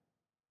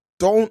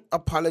 Don't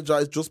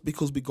apologize just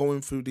because we're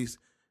going through this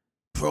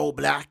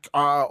pro-black,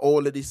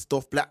 all of this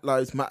stuff, Black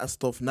Lives Matter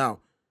stuff now.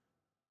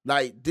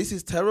 Like, this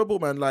is terrible,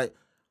 man. Like,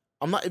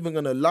 I'm not even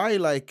going to lie.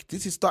 Like,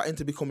 this is starting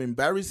to become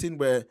embarrassing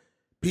where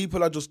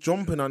people are just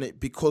jumping on it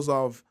because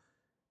of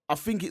I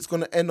think it's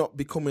going to end up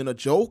becoming a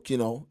joke, you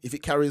know, if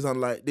it carries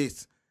on like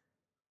this.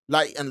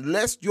 Like,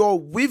 unless you're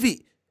with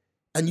it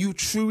and you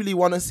truly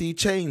want to see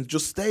change,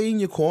 just stay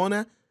in your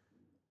corner.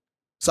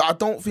 So I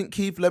don't think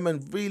Keith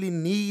Lemon really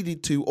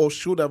needed to or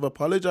should have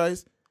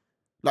apologized.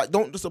 Like,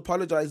 don't just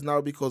apologize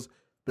now because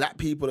black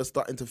people are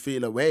starting to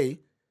feel away.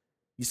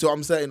 You see what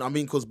I'm saying? I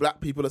mean, because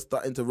black people are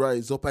starting to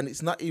rise up. And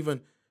it's not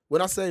even,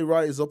 when I say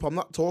rise up, I'm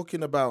not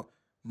talking about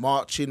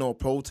marching or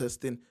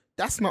protesting.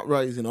 That's not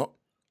rising up.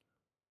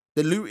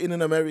 The looting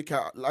in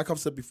America, like I've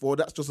said before,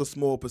 that's just a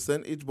small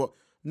percentage. But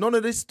none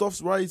of this stuff's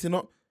rising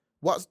up.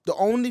 What's the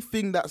only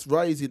thing that's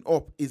rising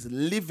up is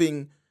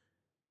living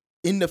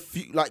in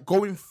the like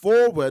going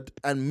forward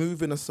and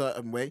moving a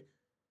certain way.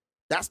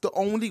 That's the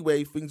only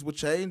way things will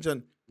change.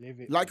 And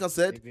like I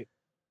said,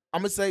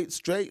 I'm gonna say it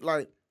straight,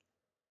 like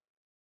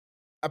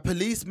a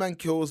policeman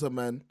kills a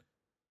man,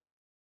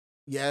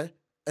 yeah,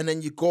 and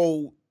then you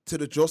go to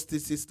the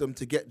justice system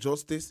to get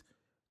justice.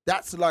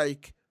 That's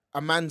like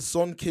a man's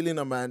son killing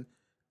a man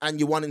and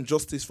you wanting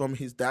justice from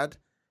his dad.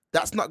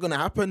 That's not gonna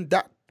happen.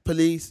 That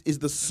police is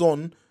the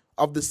son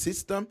of the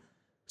system.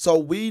 So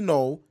we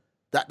know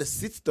that the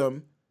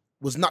system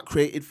was not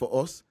created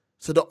for us.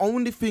 So the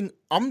only thing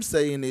I'm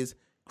saying is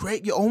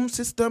create your own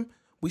system.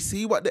 We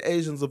see what the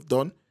Asians have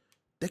done.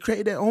 They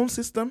created their own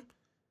system.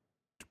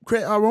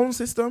 Create our own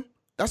system.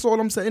 That's all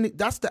I'm saying.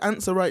 That's the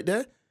answer right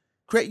there.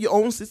 Create your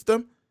own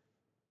system.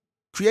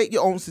 Create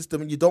your own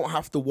system, and you don't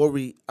have to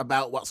worry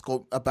about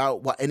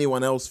about what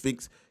anyone else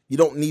thinks. You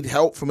don't need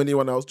help from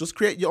anyone else. Just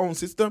create your own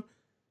system.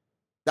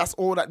 That's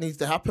all that needs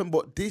to happen.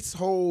 But this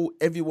whole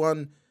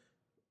everyone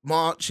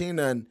marching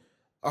and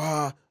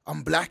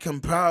I'm black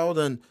and proud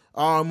and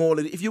I'm all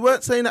of it. If you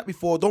weren't saying that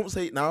before, don't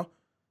say it now.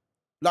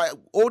 Like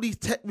all these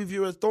tech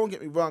reviewers, don't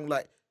get me wrong.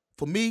 Like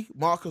for me,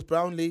 Marcus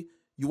Brownlee,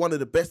 you're one of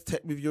the best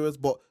tech reviewers,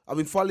 but I've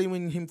been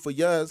following him for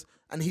years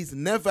and he's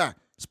never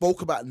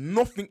spoke about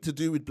nothing to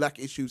do with black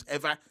issues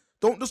ever.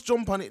 Don't just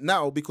jump on it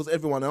now because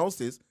everyone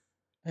else is.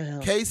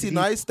 Casey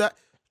Neistat,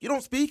 you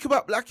don't speak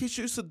about black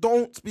issues, so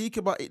don't speak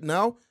about it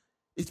now.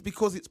 It's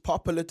because it's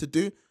popular to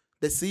do.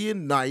 They're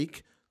seeing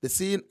Nike, they're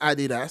seeing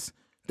Adidas,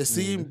 they're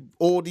seeing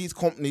all these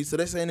companies, so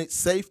they're saying it's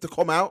safe to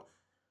come out.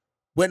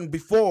 When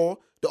before,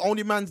 the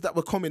only mans that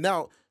were coming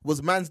out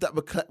was mans that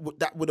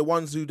were the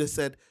ones who they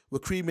said were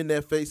creaming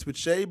their face with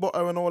shea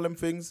butter and all them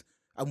things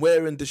and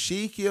wearing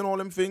dashiki and all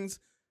them things.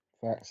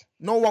 Facts.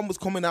 No one was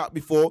coming out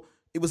before.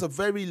 It was a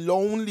very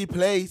lonely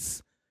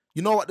place.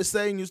 You know what the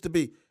saying used to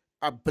be?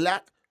 A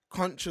black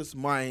conscious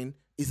mind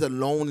is a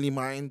lonely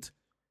mind.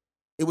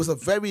 It was a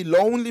very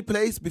lonely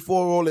place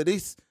before all of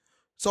this.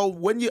 So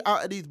when you're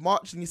out of these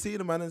marches and you see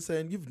the man and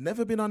saying, you've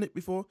never been on it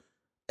before,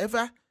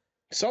 ever.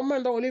 Some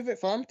men don't live it,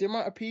 fam. The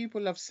amount of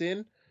people I've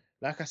seen,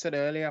 like I said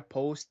earlier,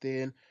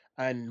 posting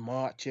and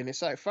marching.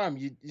 It's like, fam,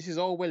 this is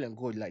all well and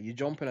good. Like, you're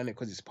jumping on it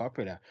because it's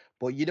popular.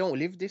 But you don't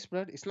live this,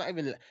 blood. It's not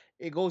even,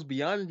 it goes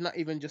beyond not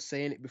even just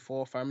saying it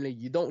before, family.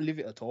 You don't live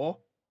it at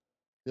all.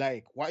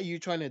 Like, what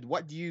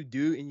do you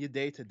do in your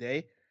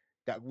day-to-day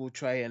that will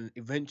try and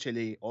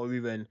eventually, or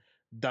even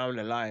down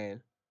the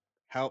line,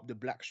 help the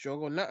black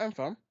struggle? Nothing,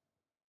 fam.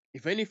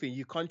 If anything,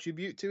 you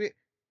contribute to it.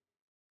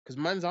 Because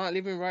mans aren't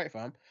living right,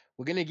 fam.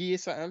 We're going to give you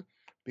something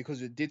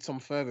because we did some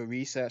further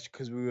research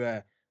because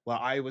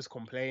I was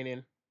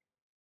complaining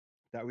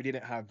that we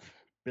didn't have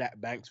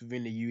black banks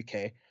within the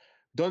UK.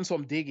 Done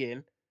some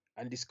digging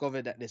and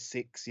discovered that there's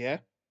 6, yeah?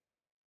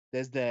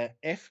 There's the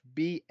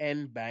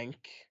FBN Bank,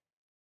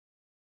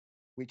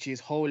 which is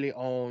wholly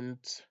owned,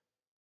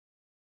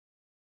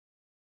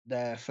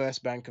 the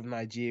First Bank of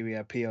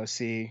Nigeria,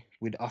 PLC,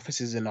 with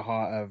offices in the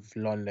heart of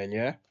London,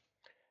 yeah?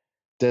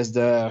 There's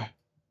the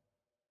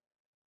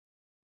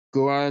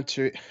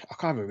Guarantee, I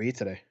can't even read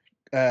today.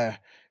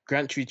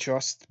 Guarantee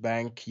Trust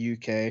Bank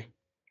UK,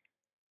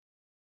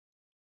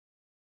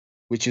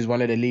 which is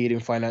one of the leading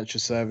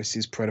financial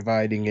services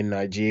providing in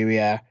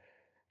Nigeria.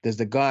 There's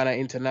the Ghana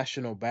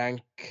International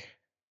Bank.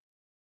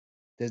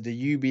 There's the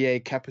UBA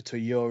Capital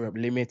Europe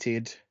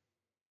Limited.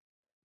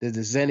 There's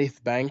the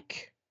Zenith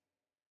Bank,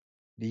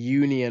 the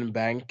Union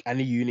Bank, and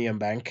the Union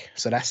Bank.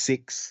 So that's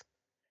 6.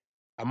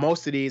 And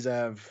most of these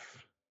have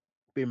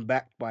been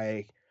backed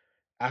by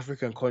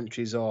African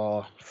countries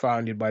or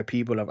founded by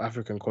people of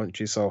African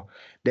countries. So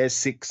there's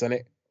 6 on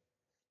it.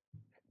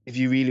 If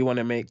you really want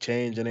to make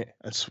change in it,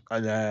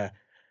 and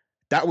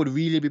that would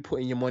really be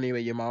putting your money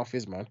where your mouth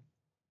is, man.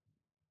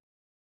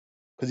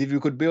 Because if you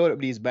could build up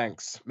these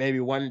banks, maybe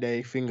one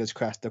day, fingers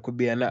crossed, there could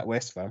be a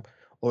NatWest, fam,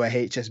 or a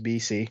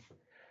HSBC,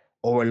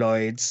 or a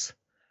Lloyd's,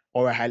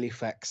 or a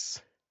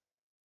Halifax.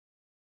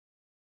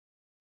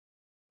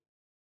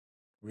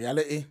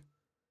 Reality.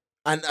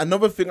 And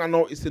another thing I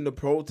noticed in the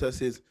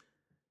protest is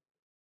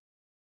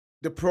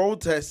the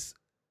protest,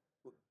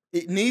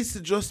 it needs to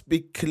just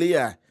be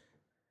clear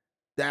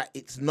that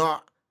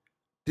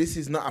this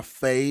is not a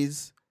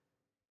phase.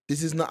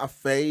 This is not a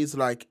phase.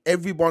 Like,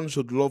 everyone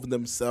should love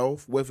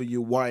themselves, whether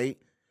you're white,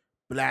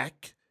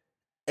 black,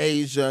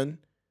 Asian,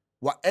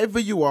 whatever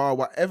you are,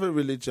 whatever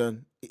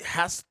religion.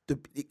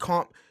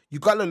 You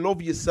gotta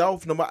love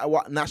yourself no matter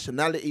what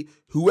nationality,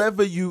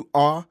 whoever you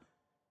are,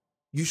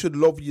 you should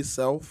love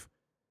yourself.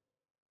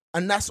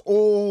 And that's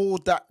all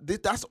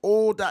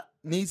that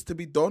needs to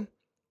be done.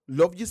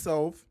 Love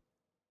yourself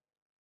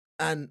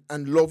and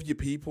love your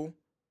people.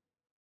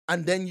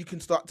 And then you can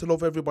start to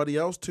love everybody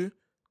else too.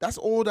 That's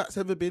all that's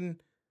ever been.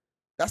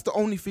 That's the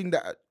only thing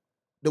that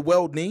the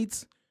world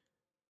needs.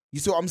 You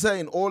see what I'm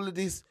saying? All of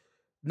this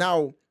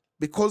now,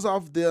 because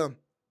of the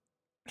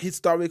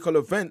historical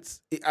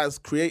events, it has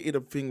created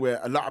a thing where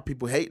a lot of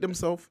people hate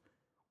themselves.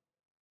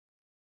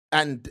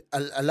 And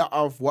a lot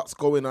of what's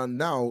going on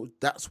now,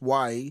 that's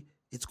why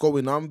it's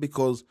going on,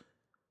 because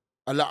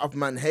a lot of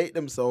men hate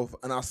themselves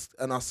and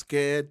are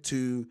scared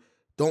to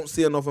don't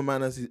see another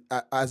man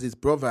as his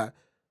brother,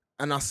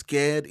 and are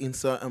scared in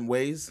certain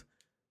ways.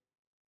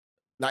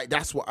 Like,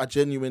 that's what I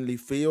genuinely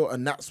feel,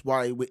 and that's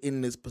why we're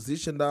in this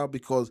position now,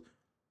 because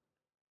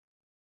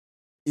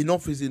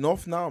enough is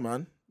enough now,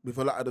 man. With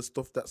a lot of the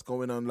stuff that's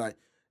going on, like,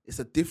 it's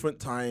a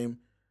different time.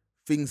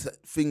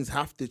 Things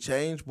have to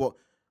change, but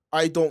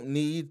I don't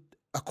need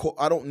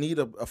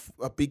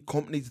a big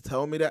company to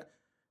tell me that.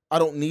 I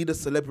don't need a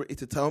celebrity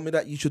to tell me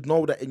that. You should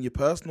know that in your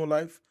personal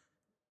life.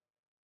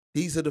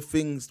 These are the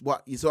things,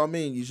 you see what I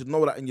mean? You should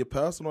know that in your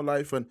personal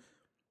life. And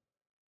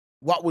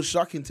what was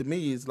shocking to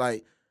me is,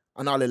 like,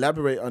 and I'll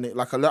elaborate on it,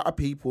 like, a lot of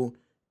people,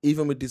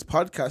 even with this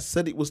podcast,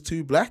 said it was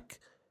too black.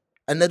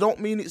 And they don't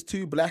mean it's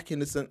too black in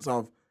the sense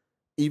of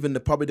even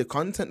probably the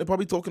content. They're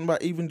probably talking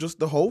about even just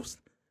the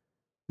host.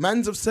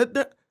 Mans have said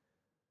that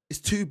it's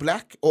too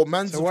black, or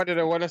mans. So what do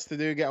they want us to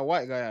do? Get a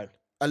white guy on?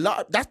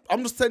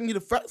 I'm just telling you the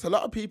facts. A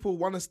lot of people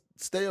want to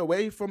stay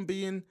away from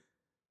being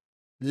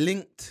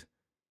linked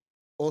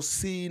or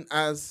seen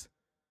as,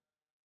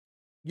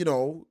 you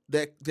know,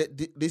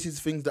 this is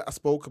things that I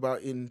spoke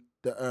about in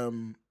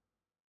the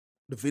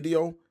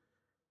video.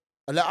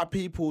 A lot of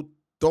people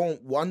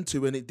don't want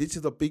to, and this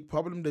is a big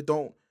problem. They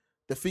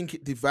think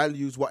it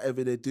devalues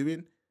whatever they're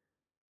doing,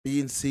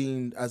 being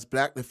seen as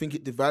black. They think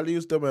it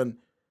devalues them, and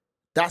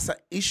that's an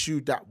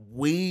issue that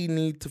we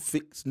need to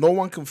fix. No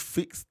one can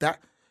fix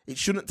that. It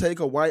shouldn't take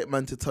a white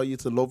man to tell you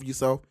to love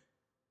yourself.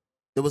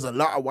 There was a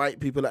lot of white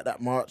people at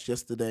that march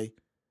yesterday,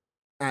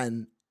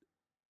 and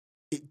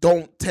it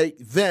don't take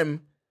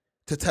them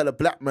to tell a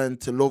black man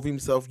to love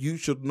himself. You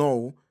should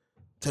know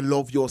to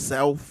love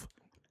yourself.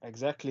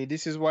 Exactly.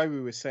 This is why we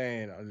were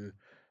saying,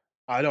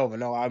 I don't even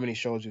know how many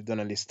shows we've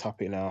done on this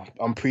topic now,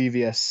 on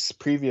previous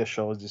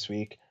shows this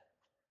week.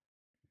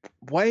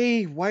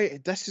 Why?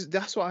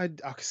 That's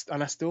what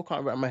and I still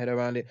can't wrap my head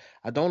around it.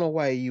 I don't know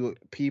why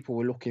people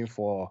were looking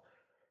for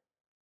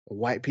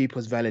white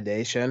people's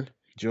validation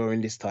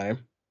during this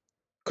time,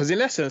 because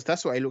in essence,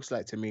 that's what it looks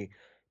like to me.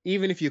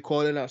 Even if you're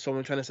calling out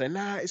someone trying to say,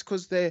 nah, it's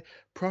because they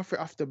profit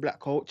off the black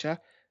culture.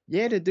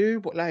 Yeah, they do,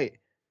 but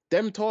like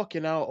them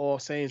talking out or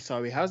saying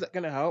sorry, how's that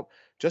gonna help?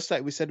 Just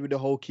like we said with the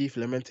whole Keith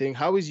Lemon thing,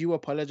 how is you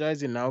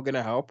apologizing now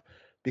gonna help?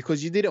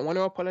 Because you didn't want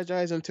to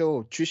apologize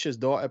until Trisha's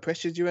daughter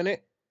pressured you in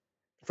it,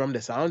 from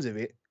the sounds of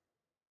it.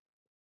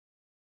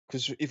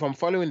 Because if I'm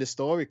following the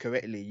story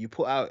correctly, you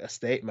put out a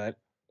statement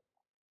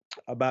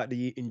about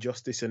the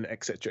injustice and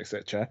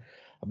etc.,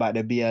 about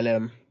the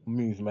BLM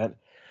movement,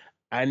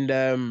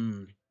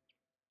 and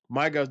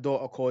my girl's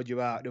daughter called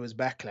you out. There was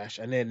backlash,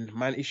 and then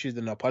man issued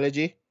an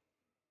apology.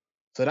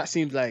 So that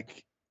seems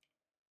like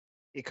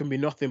it can be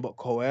nothing but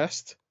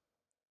coerced.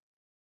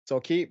 So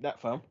keep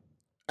that, fam.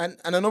 And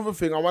another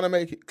thing, I want to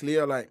make it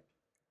clear, like,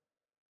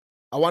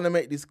 I want to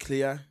make this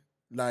clear,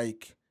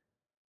 like,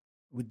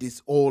 with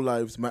this All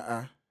Lives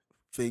Matter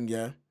thing,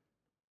 yeah?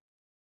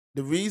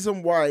 The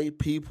reason why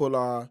people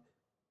are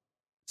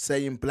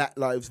saying Black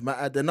Lives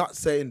Matter, they're not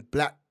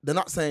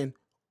saying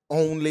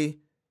only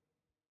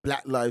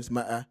Black Lives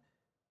Matter.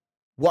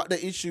 What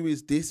the issue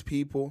is this,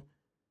 people,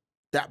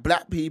 that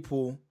black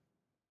people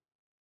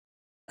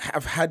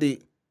have had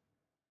it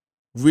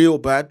real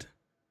bad,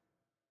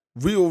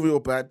 real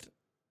bad,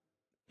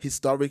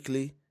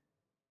 historically.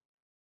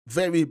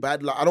 Very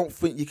bad. Like, I don't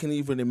think you can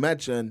even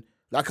imagine.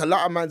 Like, a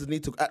lot of men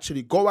need to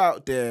actually go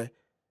out there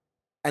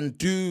and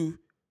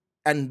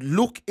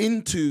look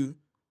into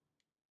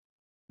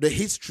the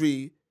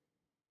history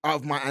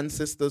of my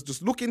ancestors.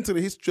 Just look into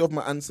the history of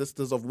my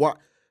ancestors, of what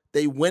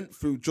they went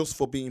through just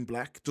for being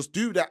black. Just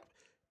do that.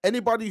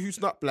 Anybody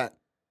who's not black,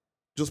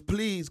 just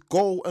please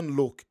go and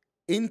look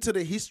into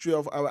the history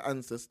of our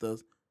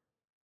ancestors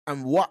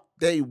and what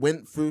they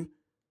went through.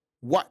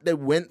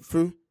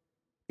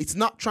 It's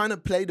not trying to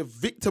play the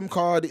victim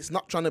card. It's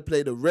not trying to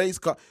play the race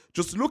card.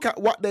 Just look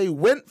at what they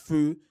went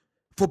through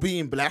for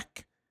being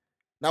black.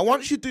 Now,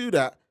 once you do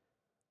that,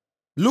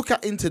 look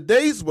at in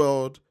today's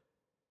world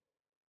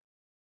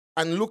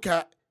and look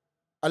at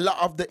a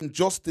lot of the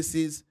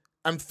injustices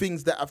and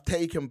things that have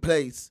taken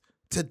place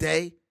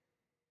today.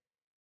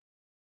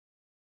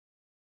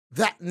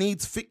 That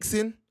needs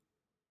fixing.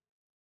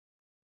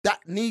 That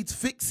needs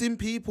fixing,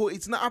 people.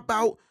 It's not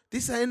about,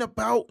 this ain't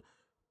about,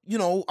 you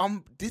know,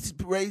 this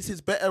race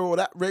is better or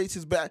that race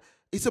is better.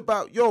 It's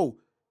about,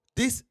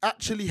 this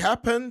actually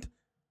happened.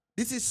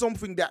 This is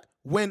something that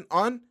went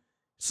on.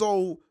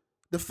 So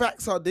the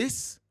facts are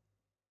this.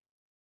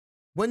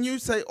 When you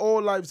say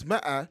all lives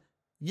matter,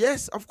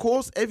 yes, of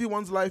course,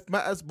 everyone's life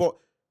matters, but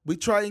we're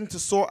trying to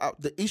sort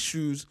out the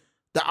issues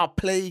that are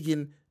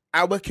plaguing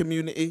our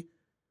community.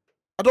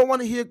 I don't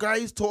want to hear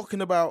guys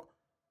talking about.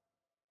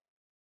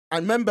 I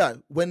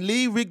remember when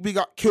Lee Rigby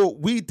got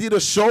killed, we did a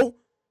show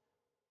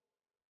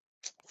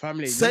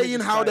Family,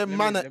 saying how the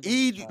man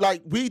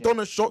we done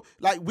a show,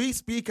 like we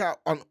speak out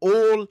on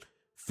all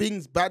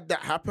things bad that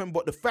happen,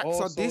 but the facts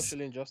all are this.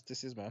 social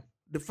injustices, man.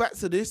 The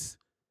facts are this.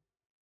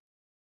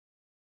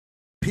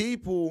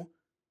 People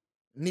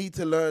need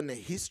to learn the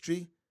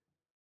history.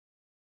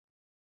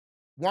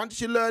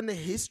 Once you learn the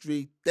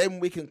history, then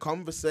we can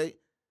conversate.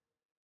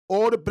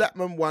 All the black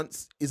man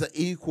wants is an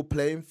equal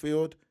playing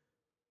field.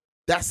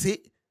 That's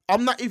it.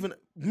 I'm not, if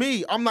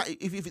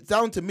it's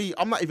down to me,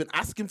 I'm not even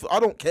asking for, I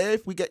don't care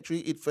if we get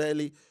treated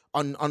fairly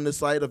on the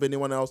side of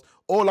anyone else.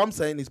 All I'm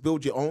saying is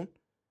build your own.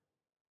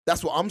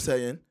 That's what I'm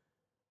saying.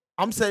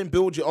 I'm saying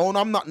build your own.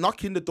 I'm not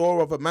knocking the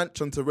door of a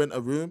mansion to rent a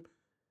room.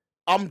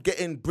 I'm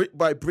getting brick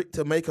by brick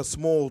to make a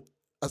small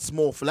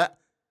flat.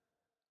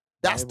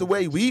 That's the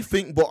way we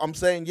think, but I'm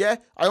saying, yeah,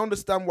 I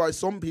understand why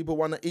some people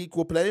want an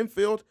equal playing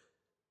field.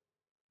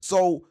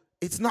 So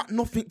it's not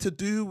nothing to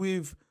do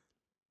with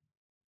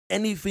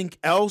anything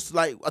else.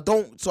 Like, I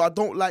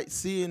don't like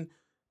seeing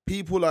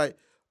people like,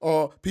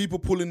 people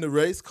pulling the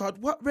race card.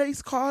 What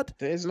race card?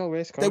 There is no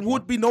race card. There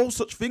would be no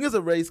such thing as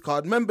a race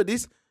card. Remember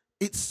this?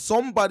 It's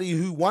somebody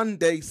who one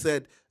day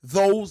said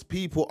those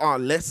people are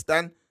less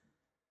than.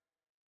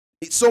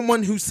 It's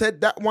someone who said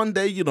that one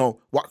day,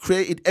 what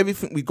created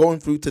everything we're going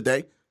through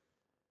today.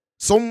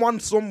 Someone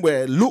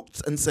somewhere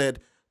looked and said,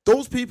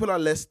 those people are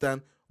less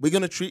than, we're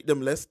going to treat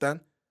them less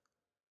than.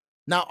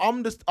 Now,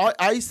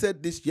 I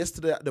said this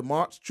yesterday at the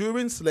march.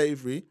 During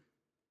slavery,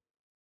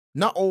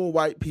 not all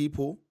white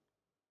people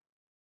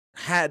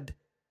had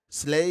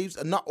slaves,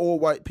 and not all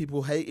white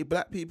people hated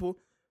black people.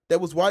 There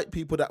was white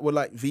people that were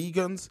like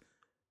vegans,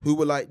 who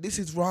were like, this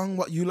is wrong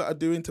what you lot are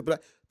doing to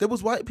black. There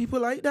was white people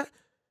like that.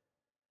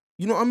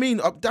 You know what I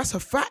mean? That's a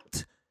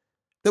fact.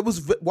 There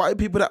was white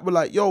people that were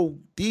like, yo,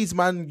 these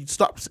man,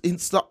 stop,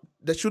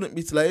 there shouldn't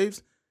be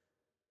slaves.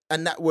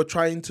 And that were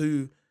trying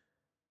to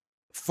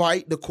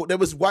fight the court. There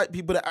was white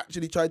people that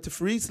actually tried to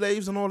free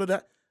slaves and all of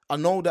that. I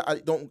know that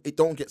it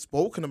don't get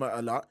spoken about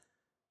a lot.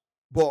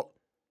 But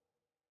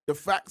the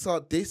facts are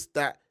this,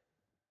 that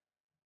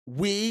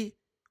we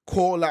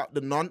call out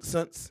the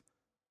nonsense.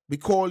 We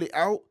call it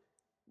out.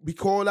 We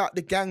call out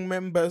the gang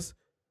members.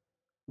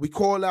 We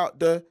call out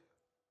the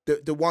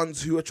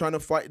ones who are trying to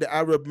fight the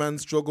Arab man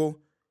struggle.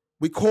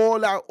 We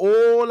call out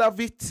all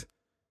of it.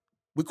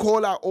 We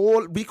call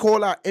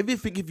out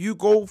everything. If you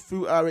go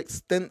through our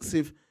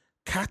extensive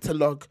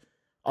catalogue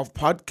of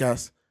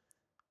podcasts,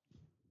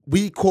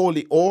 we call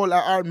it all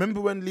out. I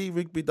remember when Lee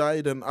Rigby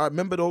died, and I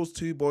remember those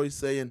two boys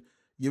saying,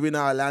 you're in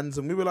our lands.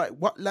 And we were like,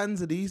 what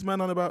lands are these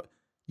men on about?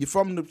 You're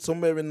from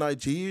somewhere in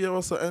Nigeria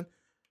or something?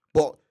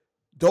 But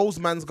those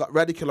mans got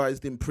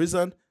radicalized in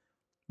prison,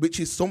 which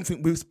is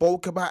something we've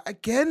spoke about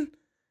again.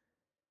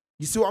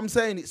 You see what I'm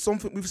saying? It's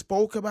something we've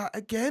spoke about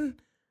again.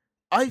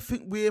 I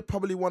think we're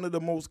probably one of the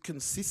most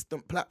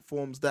consistent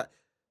platforms that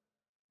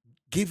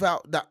give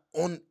out that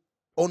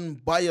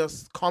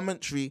unbiased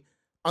commentary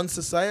on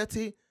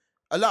society.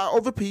 A lot of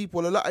other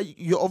people, a lot of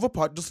your other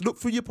just look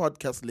through your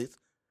podcast list.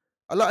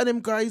 A lot of them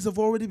guys have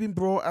already been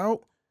brought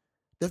out.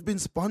 They've been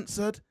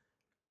sponsored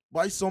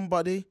by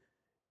somebody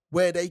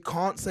where they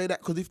can't say that,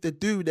 because if they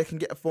do, they can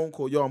get a phone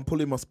call, yo, I'm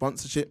pulling my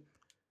sponsorship.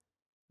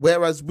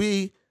 Whereas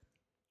we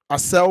are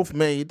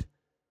self-made,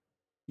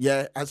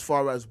 yeah, as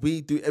far as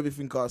we do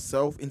everything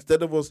ourselves.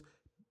 Instead of us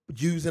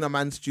using a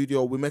man's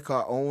studio, we make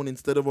our own.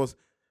 Instead of us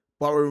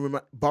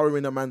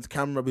borrowing a man's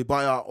camera, we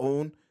buy our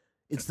own.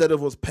 Instead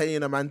of us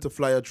paying a man to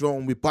fly a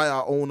drone, we buy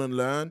our own and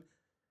learn.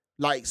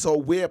 Like, so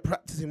we're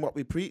practicing what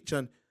we preach.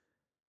 And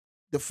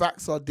the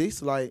facts are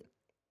this, like,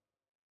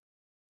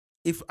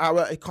 if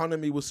our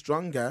economy was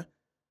stronger,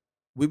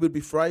 we would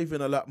be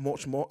thriving a lot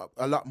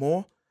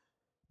more.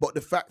 But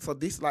the facts are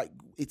this, like,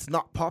 it's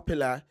not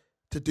popular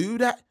to do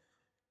that.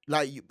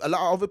 Like, a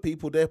lot of other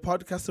people, their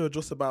podcasts are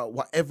just about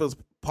whatever's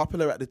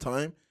popular at the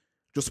time.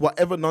 Just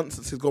whatever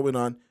nonsense is going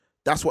on,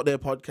 that's what their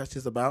podcast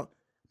is about.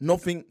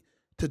 Nothing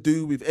to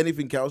do with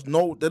anything else.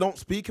 No, they don't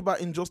speak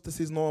about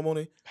injustices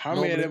normally. How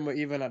many of them were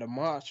even at the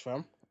march,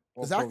 fam?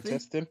 Or exactly.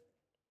 protesting?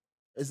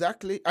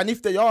 Exactly. And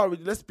if they are,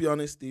 let's be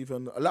honest,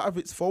 Stephen, a lot of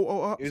it's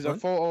photo ops. It was a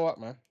photo op,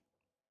 man.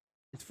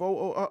 It's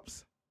photo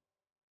ops.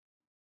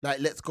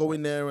 Like, let's go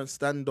in there and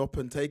stand up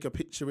and take a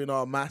picture in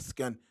our mask.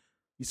 And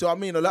you see what I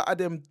mean? A lot of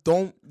them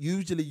don't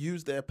usually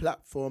use their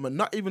platform, and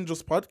not even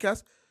just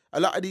podcasts. A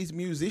lot of these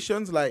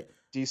musicians, like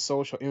these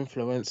social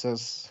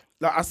influencers.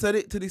 Like, I said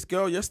it to this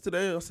girl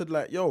yesterday. I said,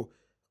 like, yo,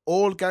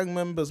 all gang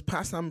members,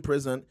 past and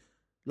present,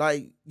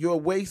 like, you're a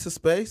waste of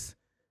space.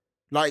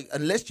 Like,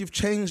 unless you've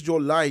changed your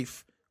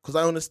life, because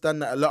I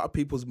understand that a lot of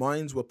people's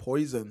minds were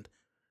poisoned.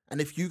 And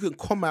if you can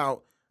come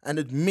out and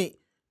admit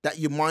that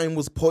your mind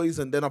was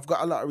poisoned, then I've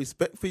got a lot of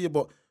respect for you.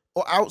 But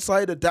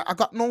outside of that, I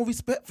got no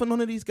respect for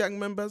none of these gang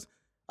members.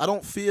 I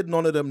don't fear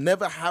none of them.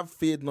 Never have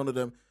feared none of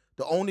them.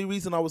 The only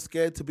reason I was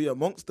scared to be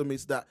amongst them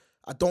is that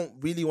I don't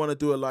really want to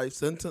do a life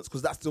sentence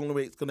because that's the only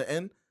way it's going to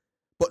end.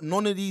 But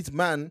none of these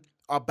men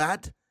are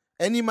bad.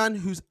 Any man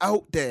who's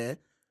out there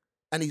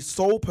and his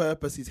sole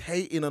purpose is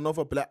hating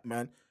another black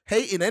man,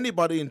 hating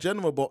anybody in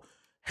general, but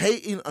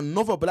hating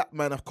another black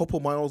man a couple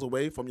miles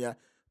away from you,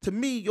 to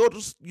me, you're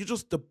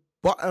just the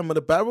bottom of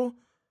the barrel.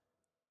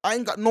 I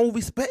ain't got no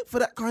respect for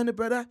that kind of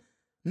brother.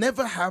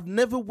 Never have,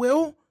 never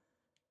will.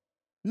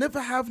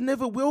 Never have,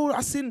 never will.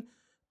 I seen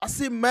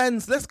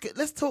mans.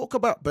 Let's talk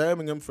about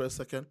Birmingham for a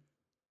second.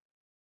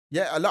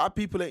 Yeah, a lot of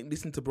people ain't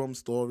listen to Brom's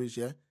stories,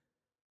 yeah.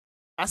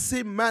 I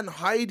seen man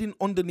hiding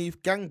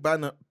underneath gang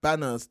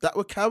banners that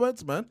were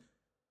cowards, man.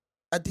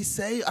 I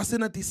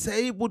seen a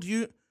disabled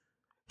youth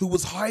who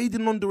was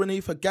hiding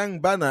underneath a gang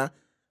banner,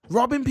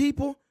 robbing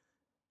people.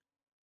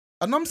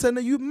 And I'm saying,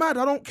 are you mad?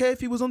 I don't care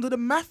if he was under the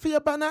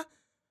mafia banner.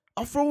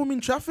 I'll throw him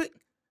in traffic.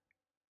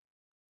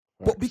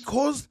 But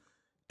because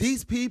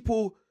these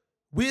people,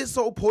 we're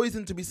so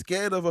poisoned to be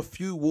scared of a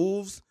few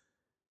wolves.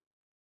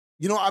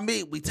 You know what I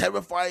mean? We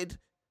terrified.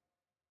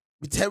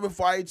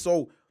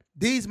 So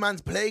these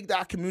mans plagued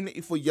our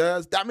community for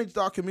years, damaged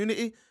our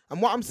community.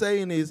 And what I'm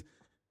saying is,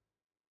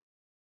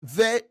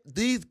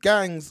 these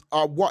gangs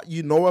are what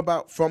you know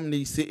about from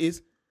these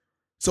cities.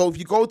 So if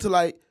you go to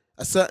like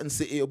a certain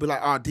city, it'll be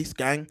like, this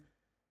gang.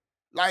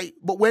 Like,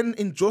 but when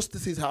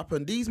injustices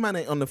happen, these men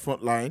ain't on the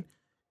front line.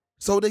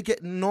 So they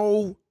get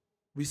no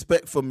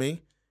respect from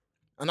me.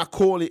 And I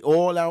call it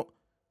all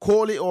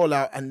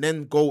out, and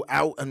then go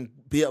out and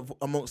be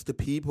amongst the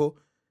people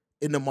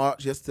in the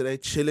march yesterday,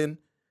 chilling.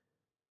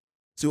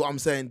 See what I'm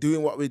saying?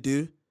 Doing what we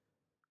do.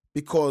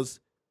 Because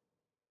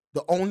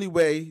the only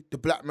way the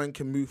black man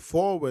can move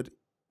forward,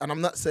 and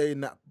I'm not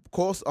saying that,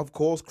 of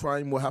course,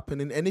 crime will happen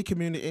in any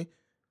community,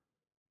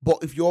 but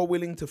if you're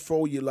willing to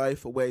throw your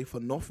life away for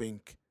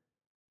nothing,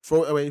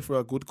 throw it away for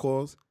a good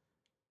cause.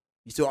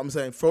 You see what I'm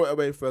saying? Throw it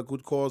away for a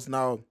good cause.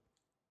 Now,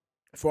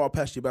 before I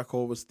pass you back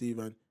over,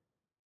 Stephen,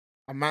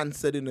 a man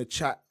said in the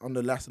chat on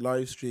the last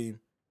live stream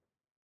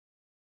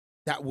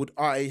that would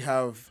I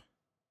have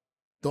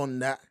done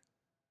that?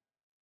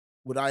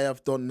 Would I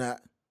have done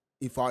that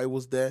if I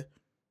was there?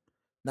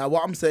 Now,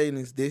 what I'm saying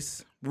is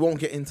this. We won't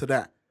get into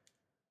that.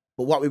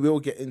 But what we will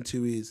get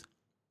into is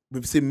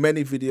we've seen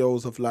many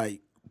videos of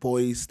like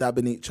boys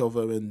stabbing each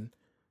other and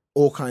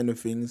all kind of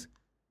things.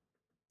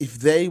 If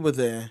they were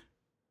there,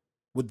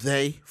 would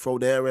they throw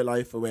their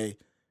life away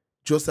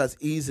just as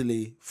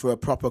easily for a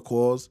proper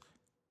cause?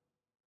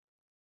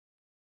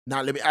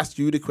 Now, let me ask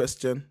you the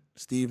question,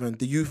 Stephen.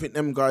 Do you think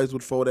them guys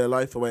would throw their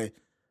life away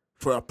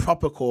for a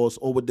proper cause,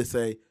 or would they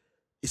say,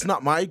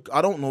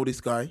 I don't know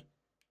this guy?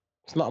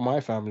 It's not my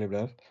family,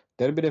 bro.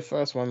 They'll be the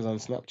first ones on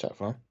Snapchat,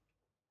 fam.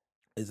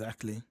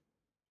 Exactly.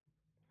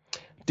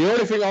 The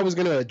only thing I was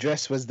going to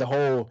address was the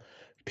whole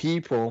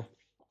people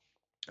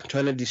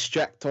trying to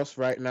distract us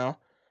right now.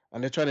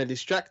 And they're trying to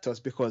distract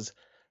us because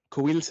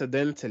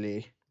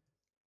coincidentally,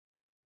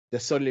 they're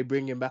suddenly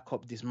bringing back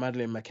up this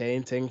Madeleine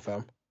McCain thing,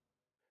 fam.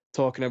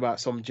 Talking about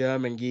some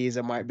German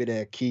geezer might be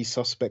the key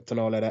suspect and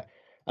all of that.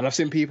 And I've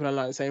seen people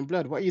online saying,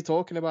 "Blood, what are you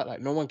talking about?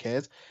 Like, no one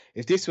cares.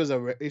 If this was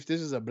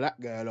a black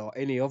girl or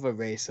any other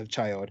race of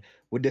child,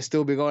 would they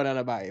still be going on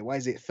about it? Why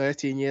is it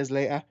 13 years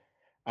later?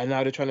 And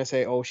now they're trying to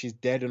say, oh, she's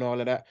dead and all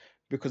of that."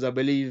 Because I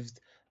believe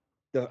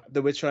they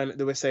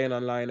were saying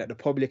online that the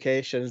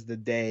publications the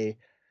day,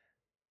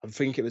 I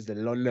think it was the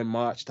London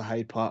March, the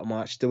Hyde Park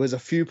March, there was a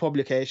few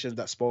publications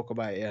that spoke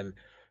about it and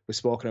were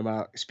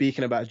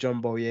speaking about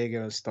John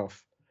Boyega and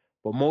stuff.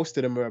 But most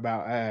of them were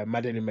about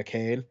Madeleine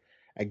McCain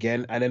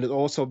again. And then there's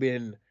also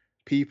been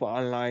people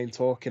online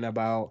talking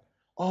about,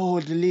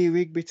 the Lee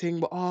Rigby thing,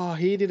 but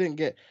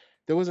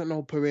there wasn't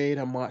no parade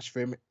and march for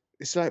him.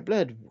 It's like,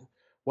 blood,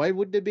 why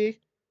would there be?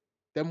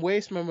 Them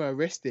waste men were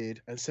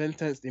arrested and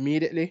sentenced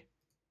immediately.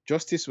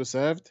 Justice was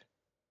served.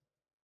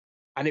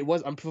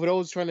 And for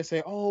those trying to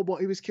say,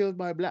 but he was killed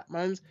by black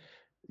mans.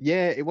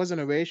 Yeah, it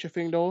wasn't a racial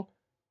thing though.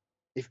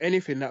 If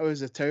anything, that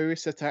was a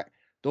terrorist attack.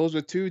 Those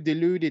were two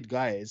deluded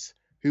guys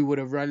who would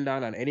have run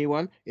down on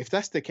anyone. If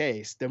that's the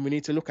case, then we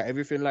need to look at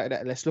everything like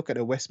that. Let's look at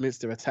the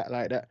Westminster attack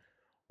like that.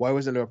 Why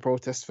wasn't there a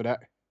protest for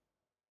that?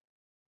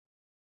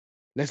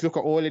 Let's look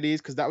at all of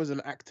these because that was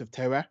an act of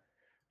terror.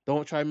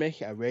 Don't try and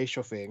make it a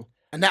racial thing.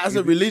 And that is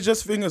a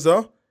religious thing as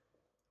well.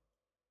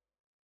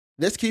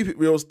 Let's keep it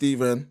real,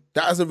 Stephen.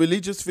 That is a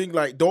religious thing.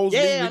 Like those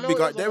big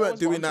guys, they weren't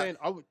doing that.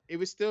 It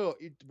was still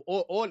it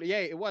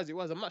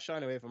was. I'm not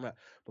shying away from that.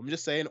 But I'm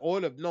just saying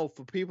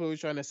for people who are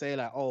trying to say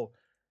like,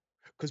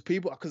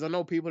 because I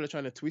know people are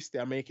trying to twist it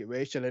and make it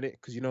racial in it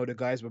because the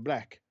guys were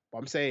black. But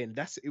I'm saying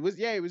it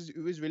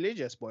was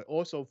religious, but it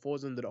also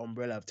falls under the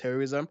umbrella of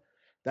terrorism.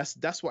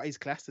 That's what is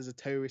classed as a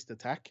terrorist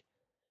attack.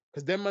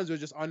 Because them mans were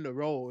just on the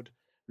road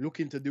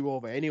looking to do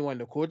over anyone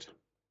they could.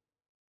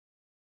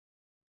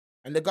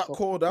 And they got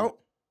called out.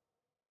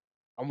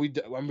 And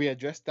we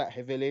addressed that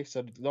heavily,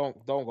 so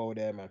don't go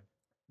there, man.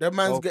 The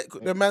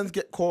mans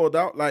get called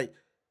out. Like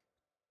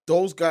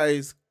those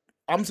guys,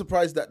 I'm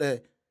surprised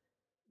that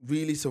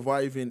really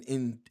surviving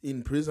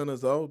in prison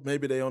as well.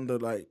 Maybe they under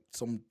like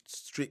some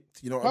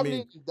strict, you know what I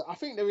mean? Probably, I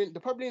think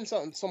they're probably in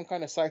some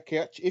kind of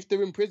psychiatric. If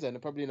they're in prison,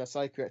 they're probably in a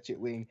psychiatric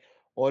wing,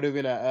 or they're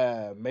in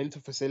a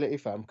mental facility,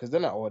 fam, because they're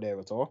not all there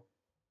at all.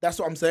 That's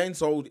what I'm saying.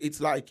 So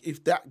it's like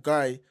if that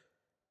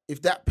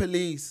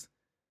police,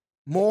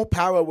 more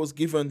power was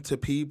given to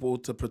people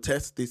to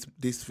protest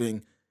this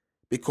thing,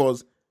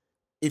 because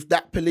if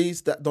that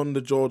police that done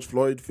the George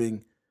Floyd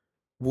thing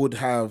would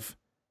have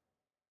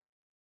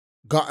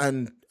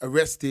gotten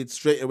arrested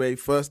straight away,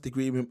 first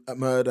degree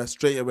murder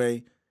straight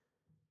away,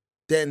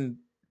 then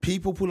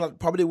people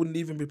probably wouldn't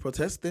even be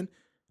protesting.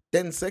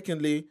 Then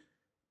secondly,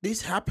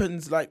 this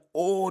happens like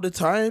all the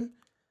time.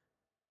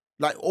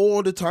 Like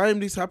all the time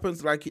this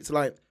happens. Like it's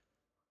like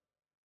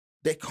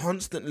they're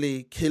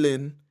constantly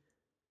killing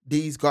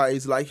these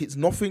guys. Like it's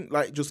nothing,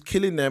 like just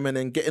killing them and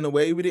then getting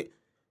away with it.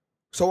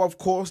 So of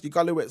course you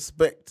gotta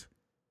expect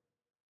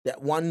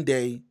that one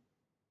day,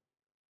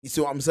 you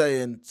see what I'm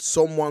saying,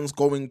 someone's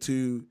going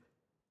to,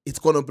 it's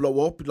gonna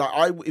blow up.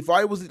 Like if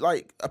I was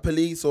like a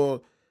police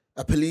or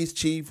a police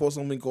chief or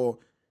something, or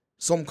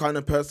some kind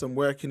of person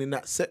working in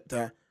that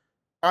sector,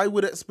 I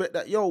would expect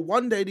that,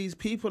 one day these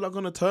people are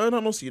gonna turn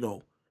on us,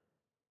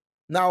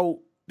 Now,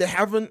 they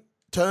haven't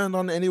turned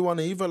on anyone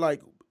either.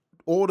 Like,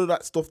 all of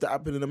that stuff that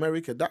happened in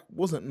America, that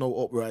wasn't no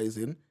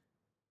uprising.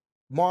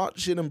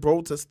 Marching and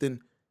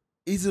protesting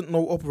isn't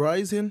no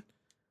uprising.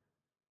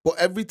 But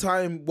every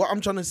time, what I'm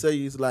trying to say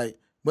is, like,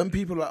 when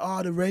people are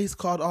like, the race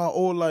card,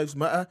 all lives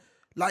matter.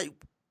 Like,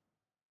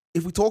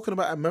 if we're talking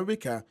about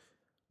America,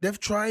 they've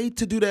tried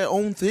to do their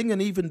own thing,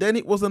 and even then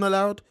it wasn't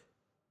allowed.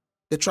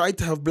 They tried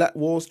to have Black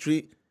Wall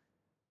Street.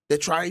 They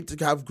tried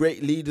to have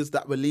great leaders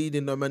that were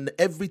leading them, and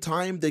every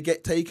time they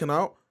get taken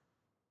out.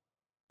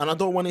 And I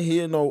don't want to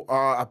hear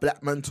a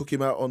black man took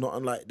him out or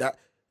nothing like that.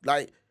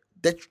 Like,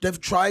 they've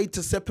tried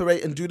to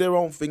separate and do their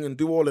own thing and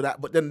do all of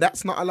that, but then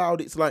that's not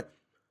allowed. It's like,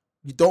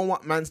 you don't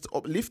want mans to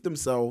uplift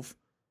themselves,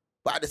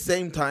 but at the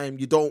same time,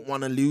 you don't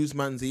want to lose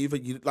mans either.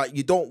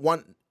 You don't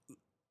want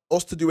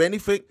us to do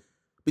anything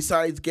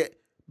besides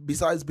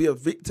be a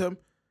victim.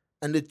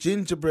 And the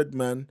gingerbread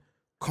man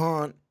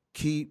can't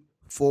keep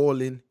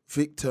falling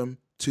victim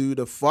to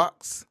the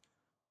fox.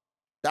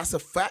 That's a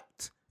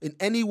fact. In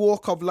any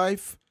walk of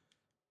life,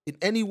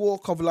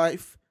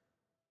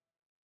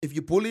 if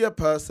you bully a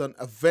person,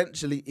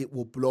 eventually it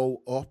will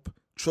blow up.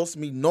 Trust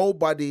me, no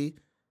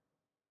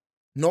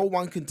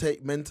one can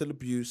take mental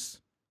abuse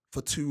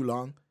for too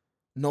long.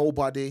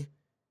 Nobody.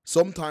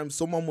 Sometimes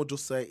someone will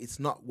just say it's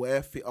not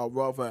worth it, or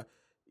rather,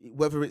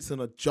 whether it's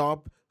in a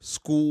job,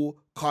 school,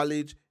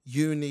 college,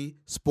 uni,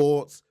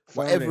 sports,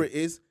 whatever it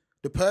is,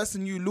 the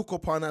person you look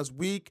upon as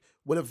weak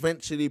will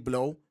eventually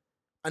blow.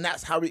 And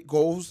that's how it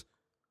goes.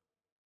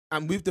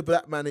 And with the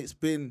black man, it's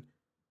been,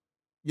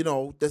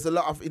 there's a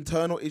lot of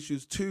internal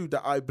issues too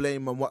that I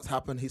blame on what's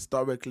happened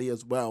historically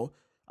as well.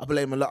 I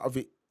blame a lot of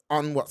it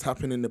on what's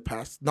happened in the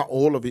past. Not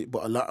all of it,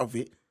 but a lot of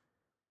it.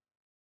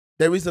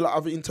 There is a lot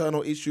of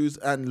internal issues,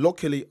 and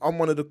luckily, I'm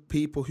one of the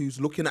people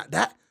who's looking at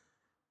that.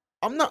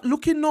 I'm not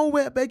looking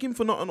nowhere begging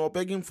for nothing or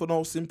begging for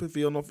no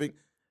sympathy or nothing.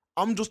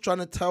 I'm just trying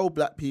to tell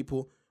black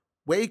people,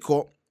 wake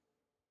up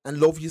and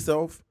love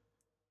yourself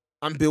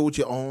and build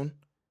your own.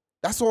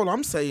 That's all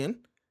I'm saying.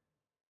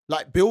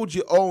 Like, build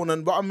your own.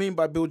 And what I mean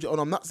by build your own,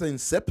 I'm not saying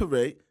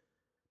separate,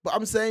 but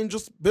I'm saying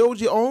just build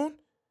your own.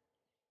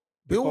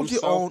 Build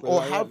your own,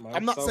 or have,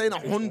 I'm not saying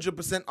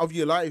 100% of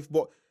your life,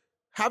 but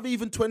have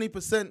even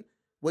 20%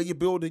 where you're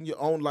building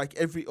your own, like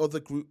every other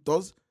group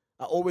does.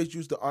 I always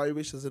use the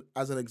Irish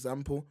as an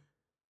example.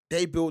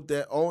 They build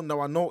their own.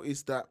 Now, I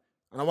noticed that,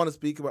 and I want to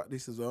speak about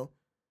this as well.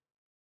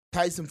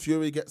 Tyson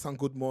Fury gets on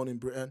Good Morning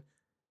Britain.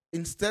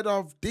 Instead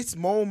of, this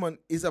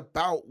moment is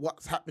about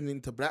what's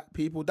happening to black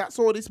people. That's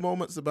all this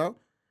moment's about.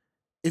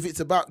 If it's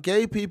about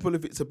gay people,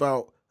 if it's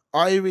about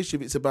Irish,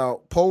 if it's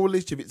about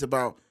Polish, if it's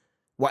about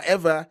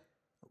whatever,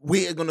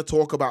 we are going to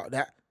talk about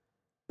that.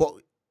 But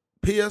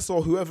Pierce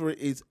or whoever it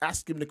is,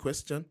 ask him the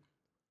question.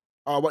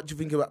 What do you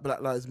think about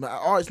Black Lives Matter?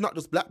 It's not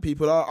just black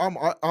people.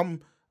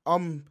 I'm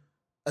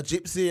a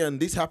gypsy and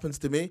this happens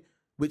to me,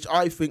 which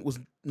I think was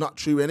not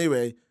true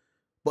anyway.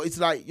 But it's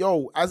like,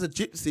 as a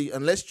gypsy,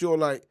 unless you're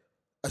like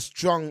a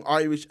strong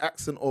Irish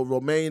accent or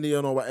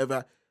Romanian or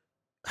whatever,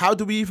 how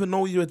do we even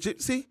know you're a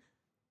gypsy?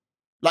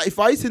 Like, if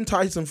I seen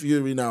Tyson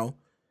Fury now,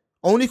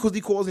 only because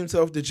he calls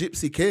himself the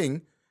Gypsy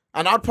King,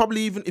 and I'd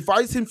probably even, if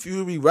I seen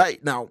Fury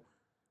right now,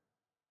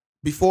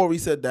 before he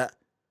said that,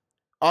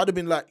 I'd have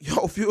been like,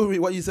 Fury,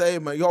 what you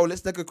saying, man?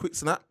 Let's take a quick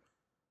snap.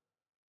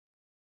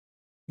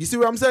 You see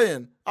what I'm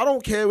saying? I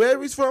don't care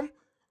where he's from,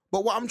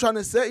 but what I'm trying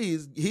to say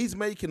is he's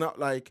making up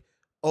like,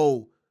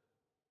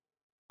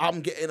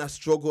 I'm getting a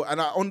struggle. And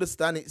I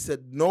understand it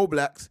said no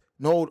blacks,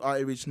 no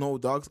Irish, no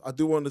dogs. I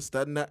do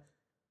understand that.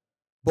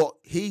 But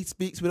he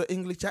speaks with an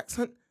English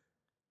accent.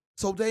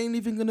 So they ain't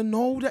even going to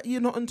know that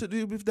you're nothing to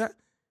do with that.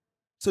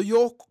 So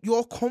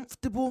you're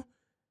comfortable.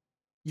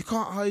 You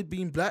can't hide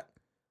being black.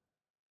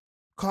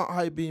 Can't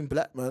hide being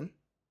black, man.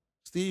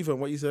 Stephen,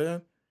 what you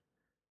saying?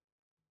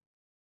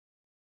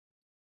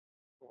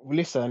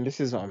 Listen, this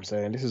is what I'm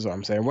saying. This is what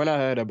I'm saying. When I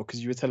heard that,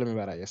 because you were telling me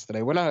about that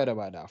yesterday, when I heard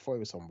about that, I thought it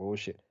was some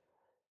bullshit.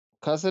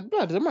 Because I said,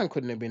 blood, the man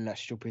couldn't have been that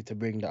stupid to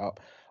bring that up.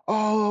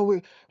 Oh,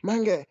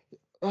 man get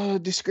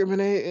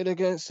discriminated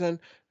against and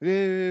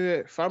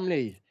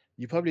family.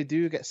 You probably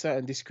do get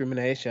certain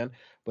discrimination,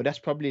 but that's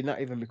probably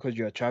not even because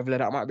you're a traveller.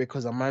 That might be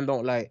because a man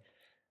don't like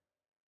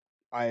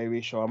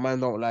Irish or a man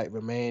don't like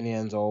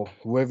Romanians or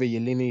whoever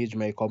your lineage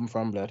may come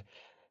from, blood.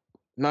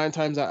 9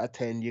 times out of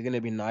 10, you're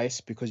gonna be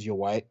nice because you're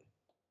white.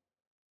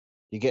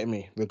 You get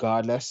me?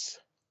 Regardless.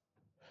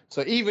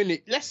 So even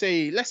let's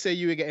say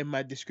you were getting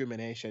mad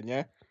discrimination,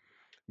 yeah,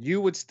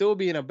 you would still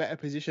be in a better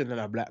position than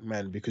a black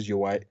man because you're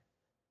white.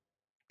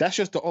 That's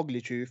just the ugly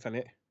truth,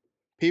 innit?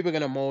 People are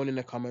gonna moan in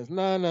the comments,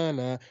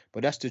 nah,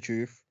 but that's the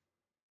truth.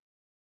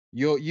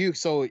 So you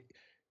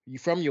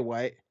from your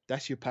white,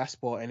 that's your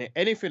passport, and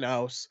anything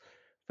else,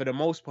 for the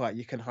most part,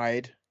 you can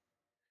hide.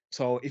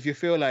 So if you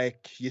feel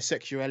like your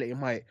sexuality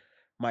might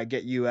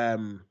get you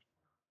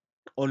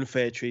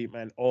unfair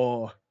treatment,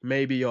 or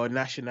maybe your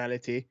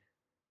nationality,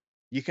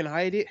 you can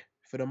hide it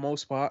for the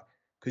most part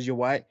because you're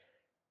white.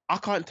 I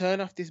can't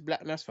turn off this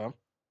blackness, fam.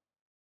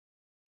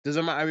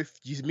 Doesn't matter if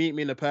you meet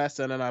me in a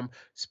person and I'm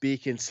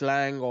speaking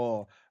slang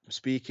or I'm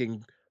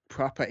speaking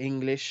proper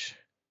English.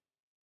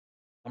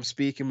 I'm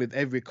speaking with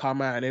every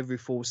comma and every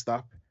full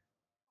stop.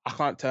 I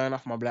can't turn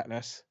off my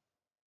blackness.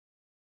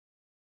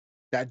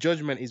 That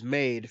judgment is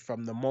made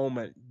from the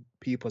moment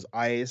people's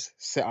eyes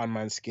set on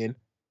man's skin.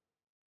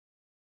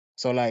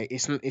 So like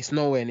it's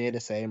nowhere near the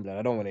same, blood.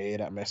 I don't want to hear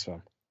that mess,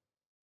 fam.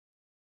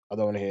 I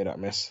don't want to hear that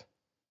mess.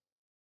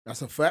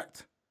 That's a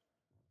fact.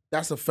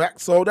 That's a fact.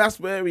 So that's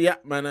where we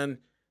at, man. And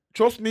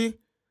trust me,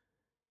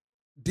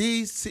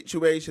 these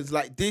situations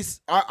like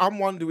this, I'm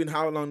wondering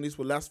how long this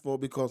will last for,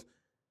 because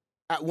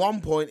at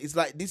one point, it's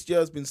like this year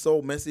has been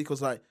so messy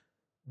because like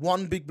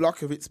one big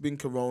block of it's been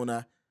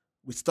Corona.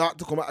 We start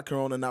to come out of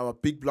Corona now. A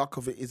big block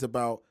of it is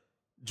about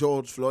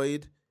George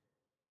Floyd.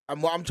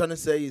 And what I'm trying to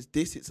say is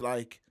this, it's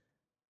like,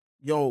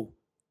 yo,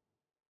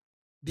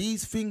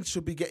 these things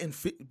should be getting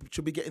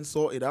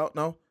sorted out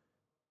now.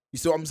 You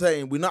see what I'm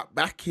saying? We're not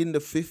back in the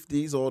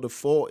 50s or the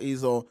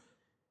 40s or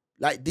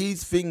like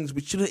these things.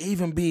 We shouldn't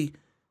even be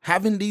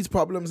having these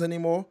problems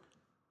anymore.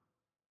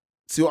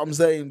 See what I'm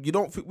saying? You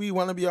don't think we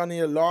want to be on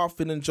here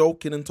laughing and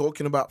joking and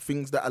talking about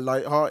things that are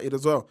lighthearted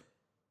as well?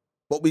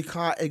 But we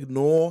can't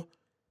ignore,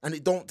 and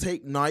it don't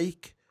take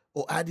Nike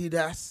or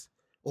Adidas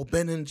or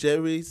Ben &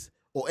 Jerry's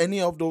or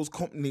any of those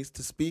companies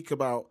to speak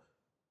about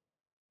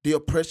the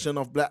oppression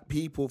of black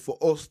people for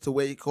us to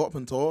wake up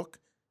and talk.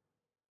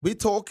 We're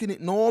talking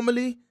it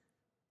normally,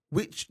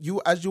 which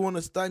you, as you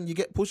understand, you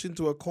get pushed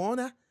into a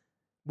corner.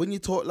 When you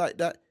talk like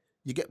that,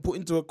 you get put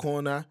into a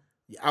corner,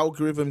 your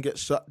algorithm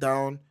gets shut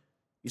down.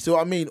 You see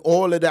what I mean?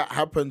 All of that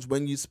happens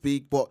when you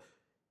speak, but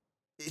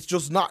it's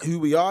just not who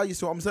we are. You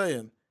see what I'm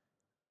saying?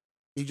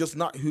 It's just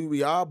not who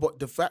we are, but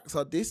the facts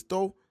are this,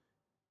 though.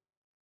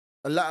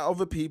 A lot of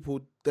other people,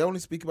 they only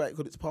speak about it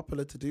because it's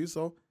popular to do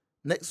so.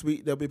 Next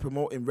week, they'll be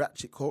promoting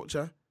ratchet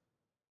culture.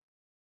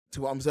 See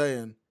what I'm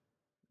saying?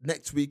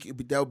 Next week,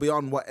 they'll be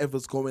on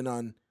whatever's going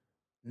on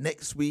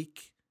next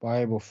week.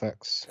 Bible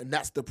facts. And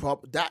that's the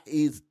problem. That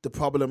is the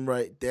problem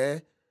right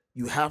there.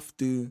 You have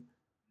to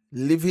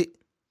live it.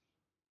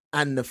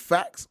 And the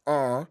facts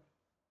are,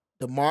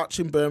 the march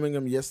in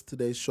Birmingham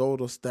yesterday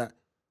showed us that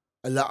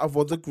a lot of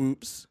other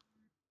groups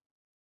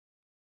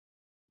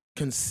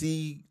can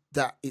see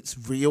that it's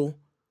real.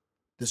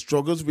 The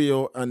struggle's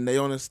real, and they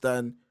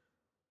understand.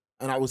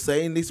 And I was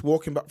saying this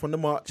walking back from the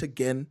march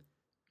again,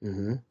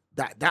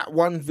 that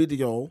one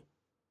video,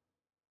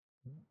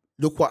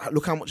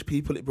 look how much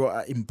people it brought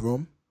out in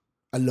Brum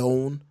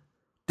alone.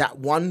 That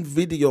one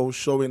video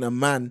showing a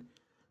man.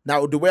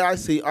 Now, the way I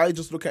see, I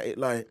just look at it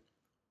like,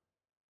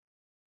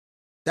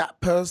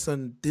 that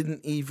person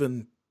didn't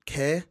even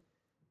care.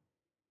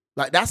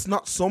 Like, that's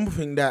not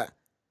something that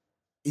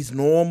is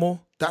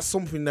normal. That's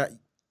something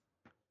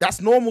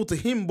that's normal to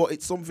him, but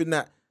it's something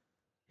that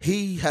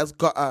he has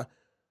got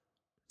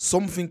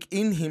something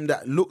in him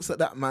that looks at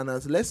that man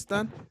as less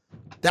than.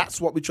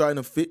 That's what we're trying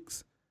to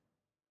fix.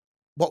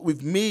 But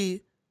with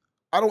me,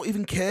 I don't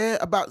even care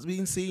about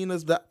being seen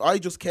as that. I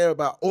just care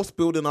about us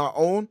building our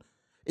own.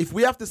 If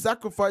we have to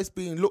sacrifice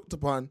being looked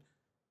upon,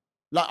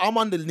 like I'm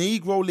on the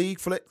Negro League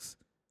flex.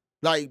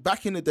 Like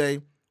back in the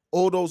day,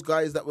 all those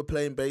guys that were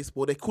playing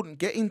baseball, they couldn't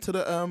get into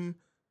the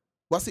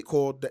what's it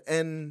called?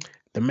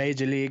 The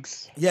major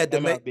leagues. Yeah,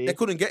 they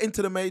couldn't get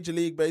into the Major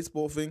League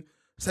Baseball thing.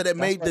 So they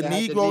made the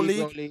Negro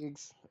League.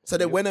 So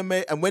they went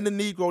and when the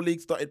Negro League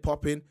started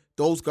popping,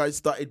 those guys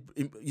started.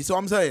 You see what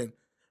I'm saying?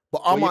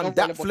 But I'm on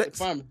that flex.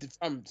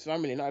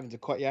 Family, not having to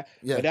cut, yeah.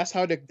 But that's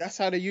how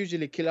they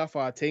usually kill off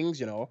our things,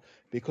 you know.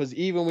 Because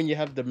even when you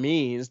have the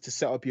means to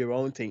set up your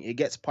own thing, it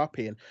gets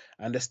popping,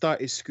 and they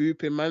started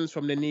scooping mans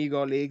from the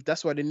Negro League.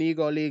 That's why the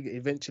Negro League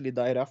eventually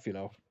died off, you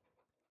know.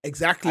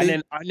 Exactly.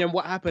 And then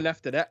what happened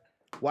after that?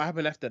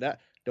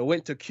 They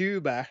went to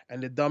Cuba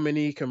and the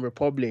Dominican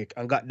Republic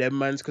and got them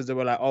mans because they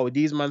were like, oh,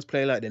 these mans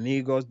play like the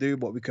Negroes do,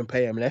 but we can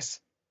pay them less.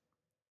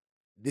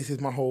 This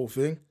is my whole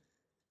thing.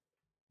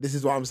 this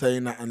is what I'm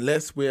saying, that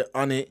unless we're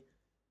on it,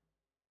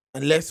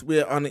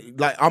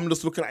 like, I'm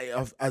just looking at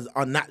it as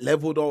on that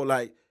level, though.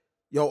 Like,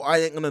 yo, I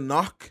ain't going to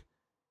knock.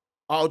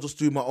 I'll just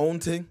do my own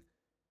thing.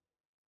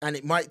 And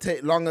it might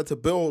take longer to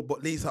build, but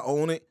at least I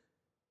own it.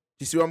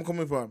 You see where I'm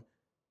coming from?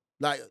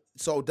 Like,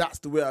 so that's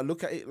the way I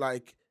look at it.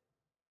 Like,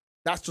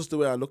 that's just the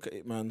way I look at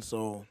it, man.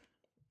 So,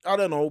 I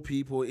don't know,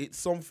 people. It's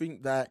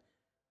something that,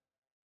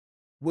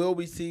 will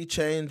we see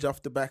change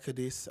off the back of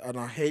this? And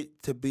I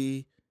hate to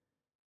be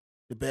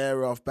the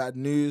bearer of bad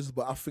news,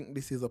 but I think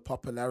this is a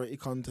popularity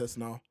contest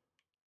now.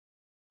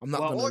 I'm not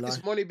going to lie. All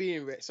this money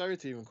being raised, sorry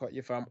to even cut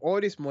you, fam.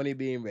 All this money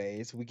being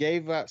raised, we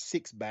gave out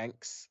 6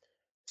 banks.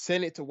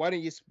 Send it to, why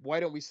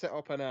don't we set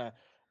up a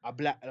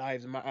Black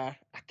Lives Matter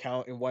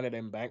account in one of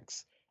them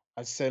banks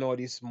and send all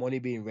this money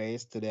being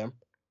raised to them?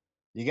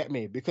 You get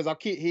me? Because I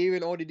keep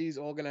hearing all of these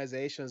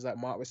organizations, like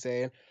Mark was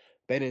saying,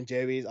 Ben and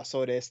Jerry's. I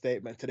saw their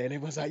statement today, and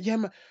everyone's like, "Yeah,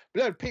 man,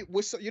 blood,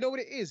 we're so, you know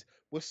what it is?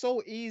 We're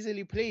so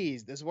easily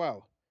pleased as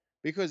well."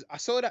 Because I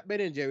saw that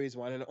Ben and Jerry's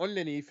one, and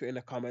underneath it in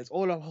the comments,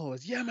 all of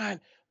was, "Yeah, man,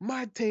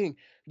 mad thing.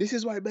 This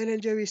is why Ben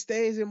and Jerry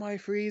stays in my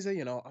freezer."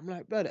 You know, I'm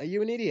like, blood, are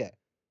you an idiot?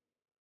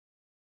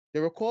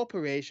 They're a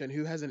corporation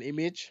who has an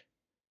image,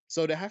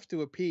 so they have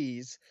to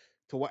appease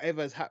to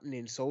whatever's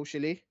happening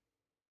socially,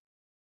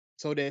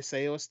 so their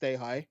sales stay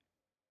high.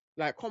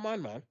 Like, come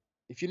on, man.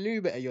 If you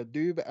knew better, you'd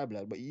do better,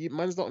 blood. But you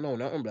mans don't know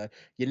nothing, blood.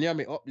 You near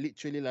me up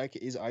literally like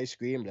it is ice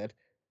cream, blood.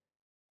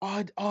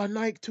 Oh,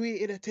 Nike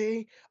tweeted a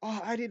thing.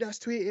 Oh, Adidas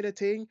tweeted a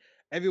thing.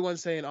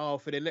 Everyone's saying, oh,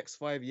 for the next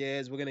 5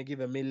 years, we're going to give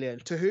 $1 million.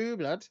 To who,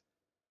 blood?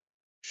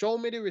 Show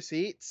me the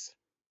receipts.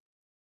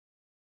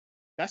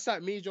 That's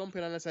like me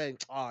jumping on and saying,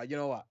 you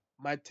know what?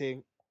 My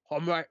thing.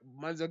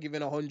 Man's are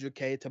giving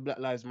 100K to Black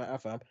Lives Matter,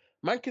 fam.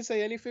 Man can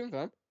say anything,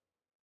 fam.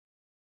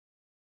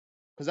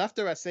 Because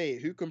after I say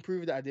it, who can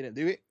prove that I didn't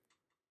do it?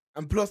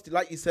 And plus,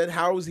 like you said,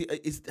 how's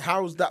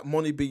that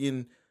money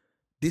being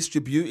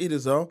distributed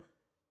as well?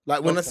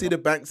 Like, when I see the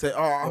bank say,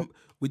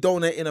 we're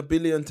donating $1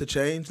 billion to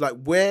change, like,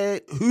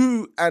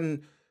 who,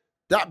 and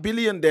that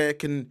billion there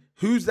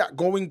who's that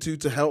going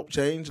to help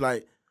change?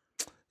 Like,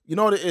 you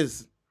know what it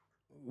is?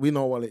 We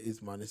know what it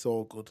is, man. It's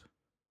all good.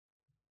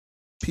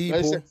 People.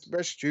 Let's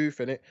express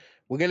truth in it.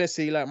 We're going to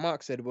see, like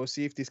Mark said, we'll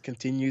see if this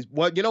continues.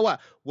 Well, you know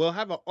what? We'll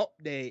have an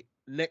update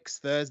next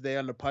Thursday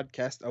on the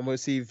podcast, and we'll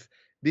see if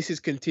this is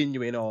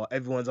continuing or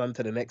everyone's on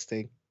to the next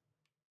thing.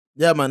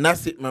 Yeah, man,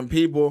 that's it, man.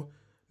 People,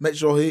 make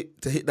sure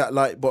to hit that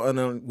like button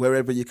on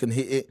wherever you can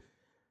hit it.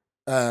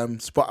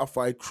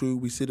 Spotify crew,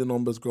 we see the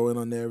numbers growing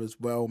on there as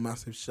well.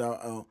 Massive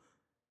shout out.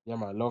 Yeah,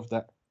 man, love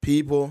that.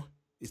 People,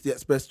 it's the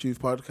Express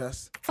Truth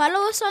Podcast.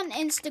 Follow us on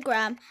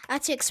Instagram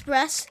at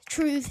Express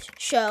Truth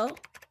Show.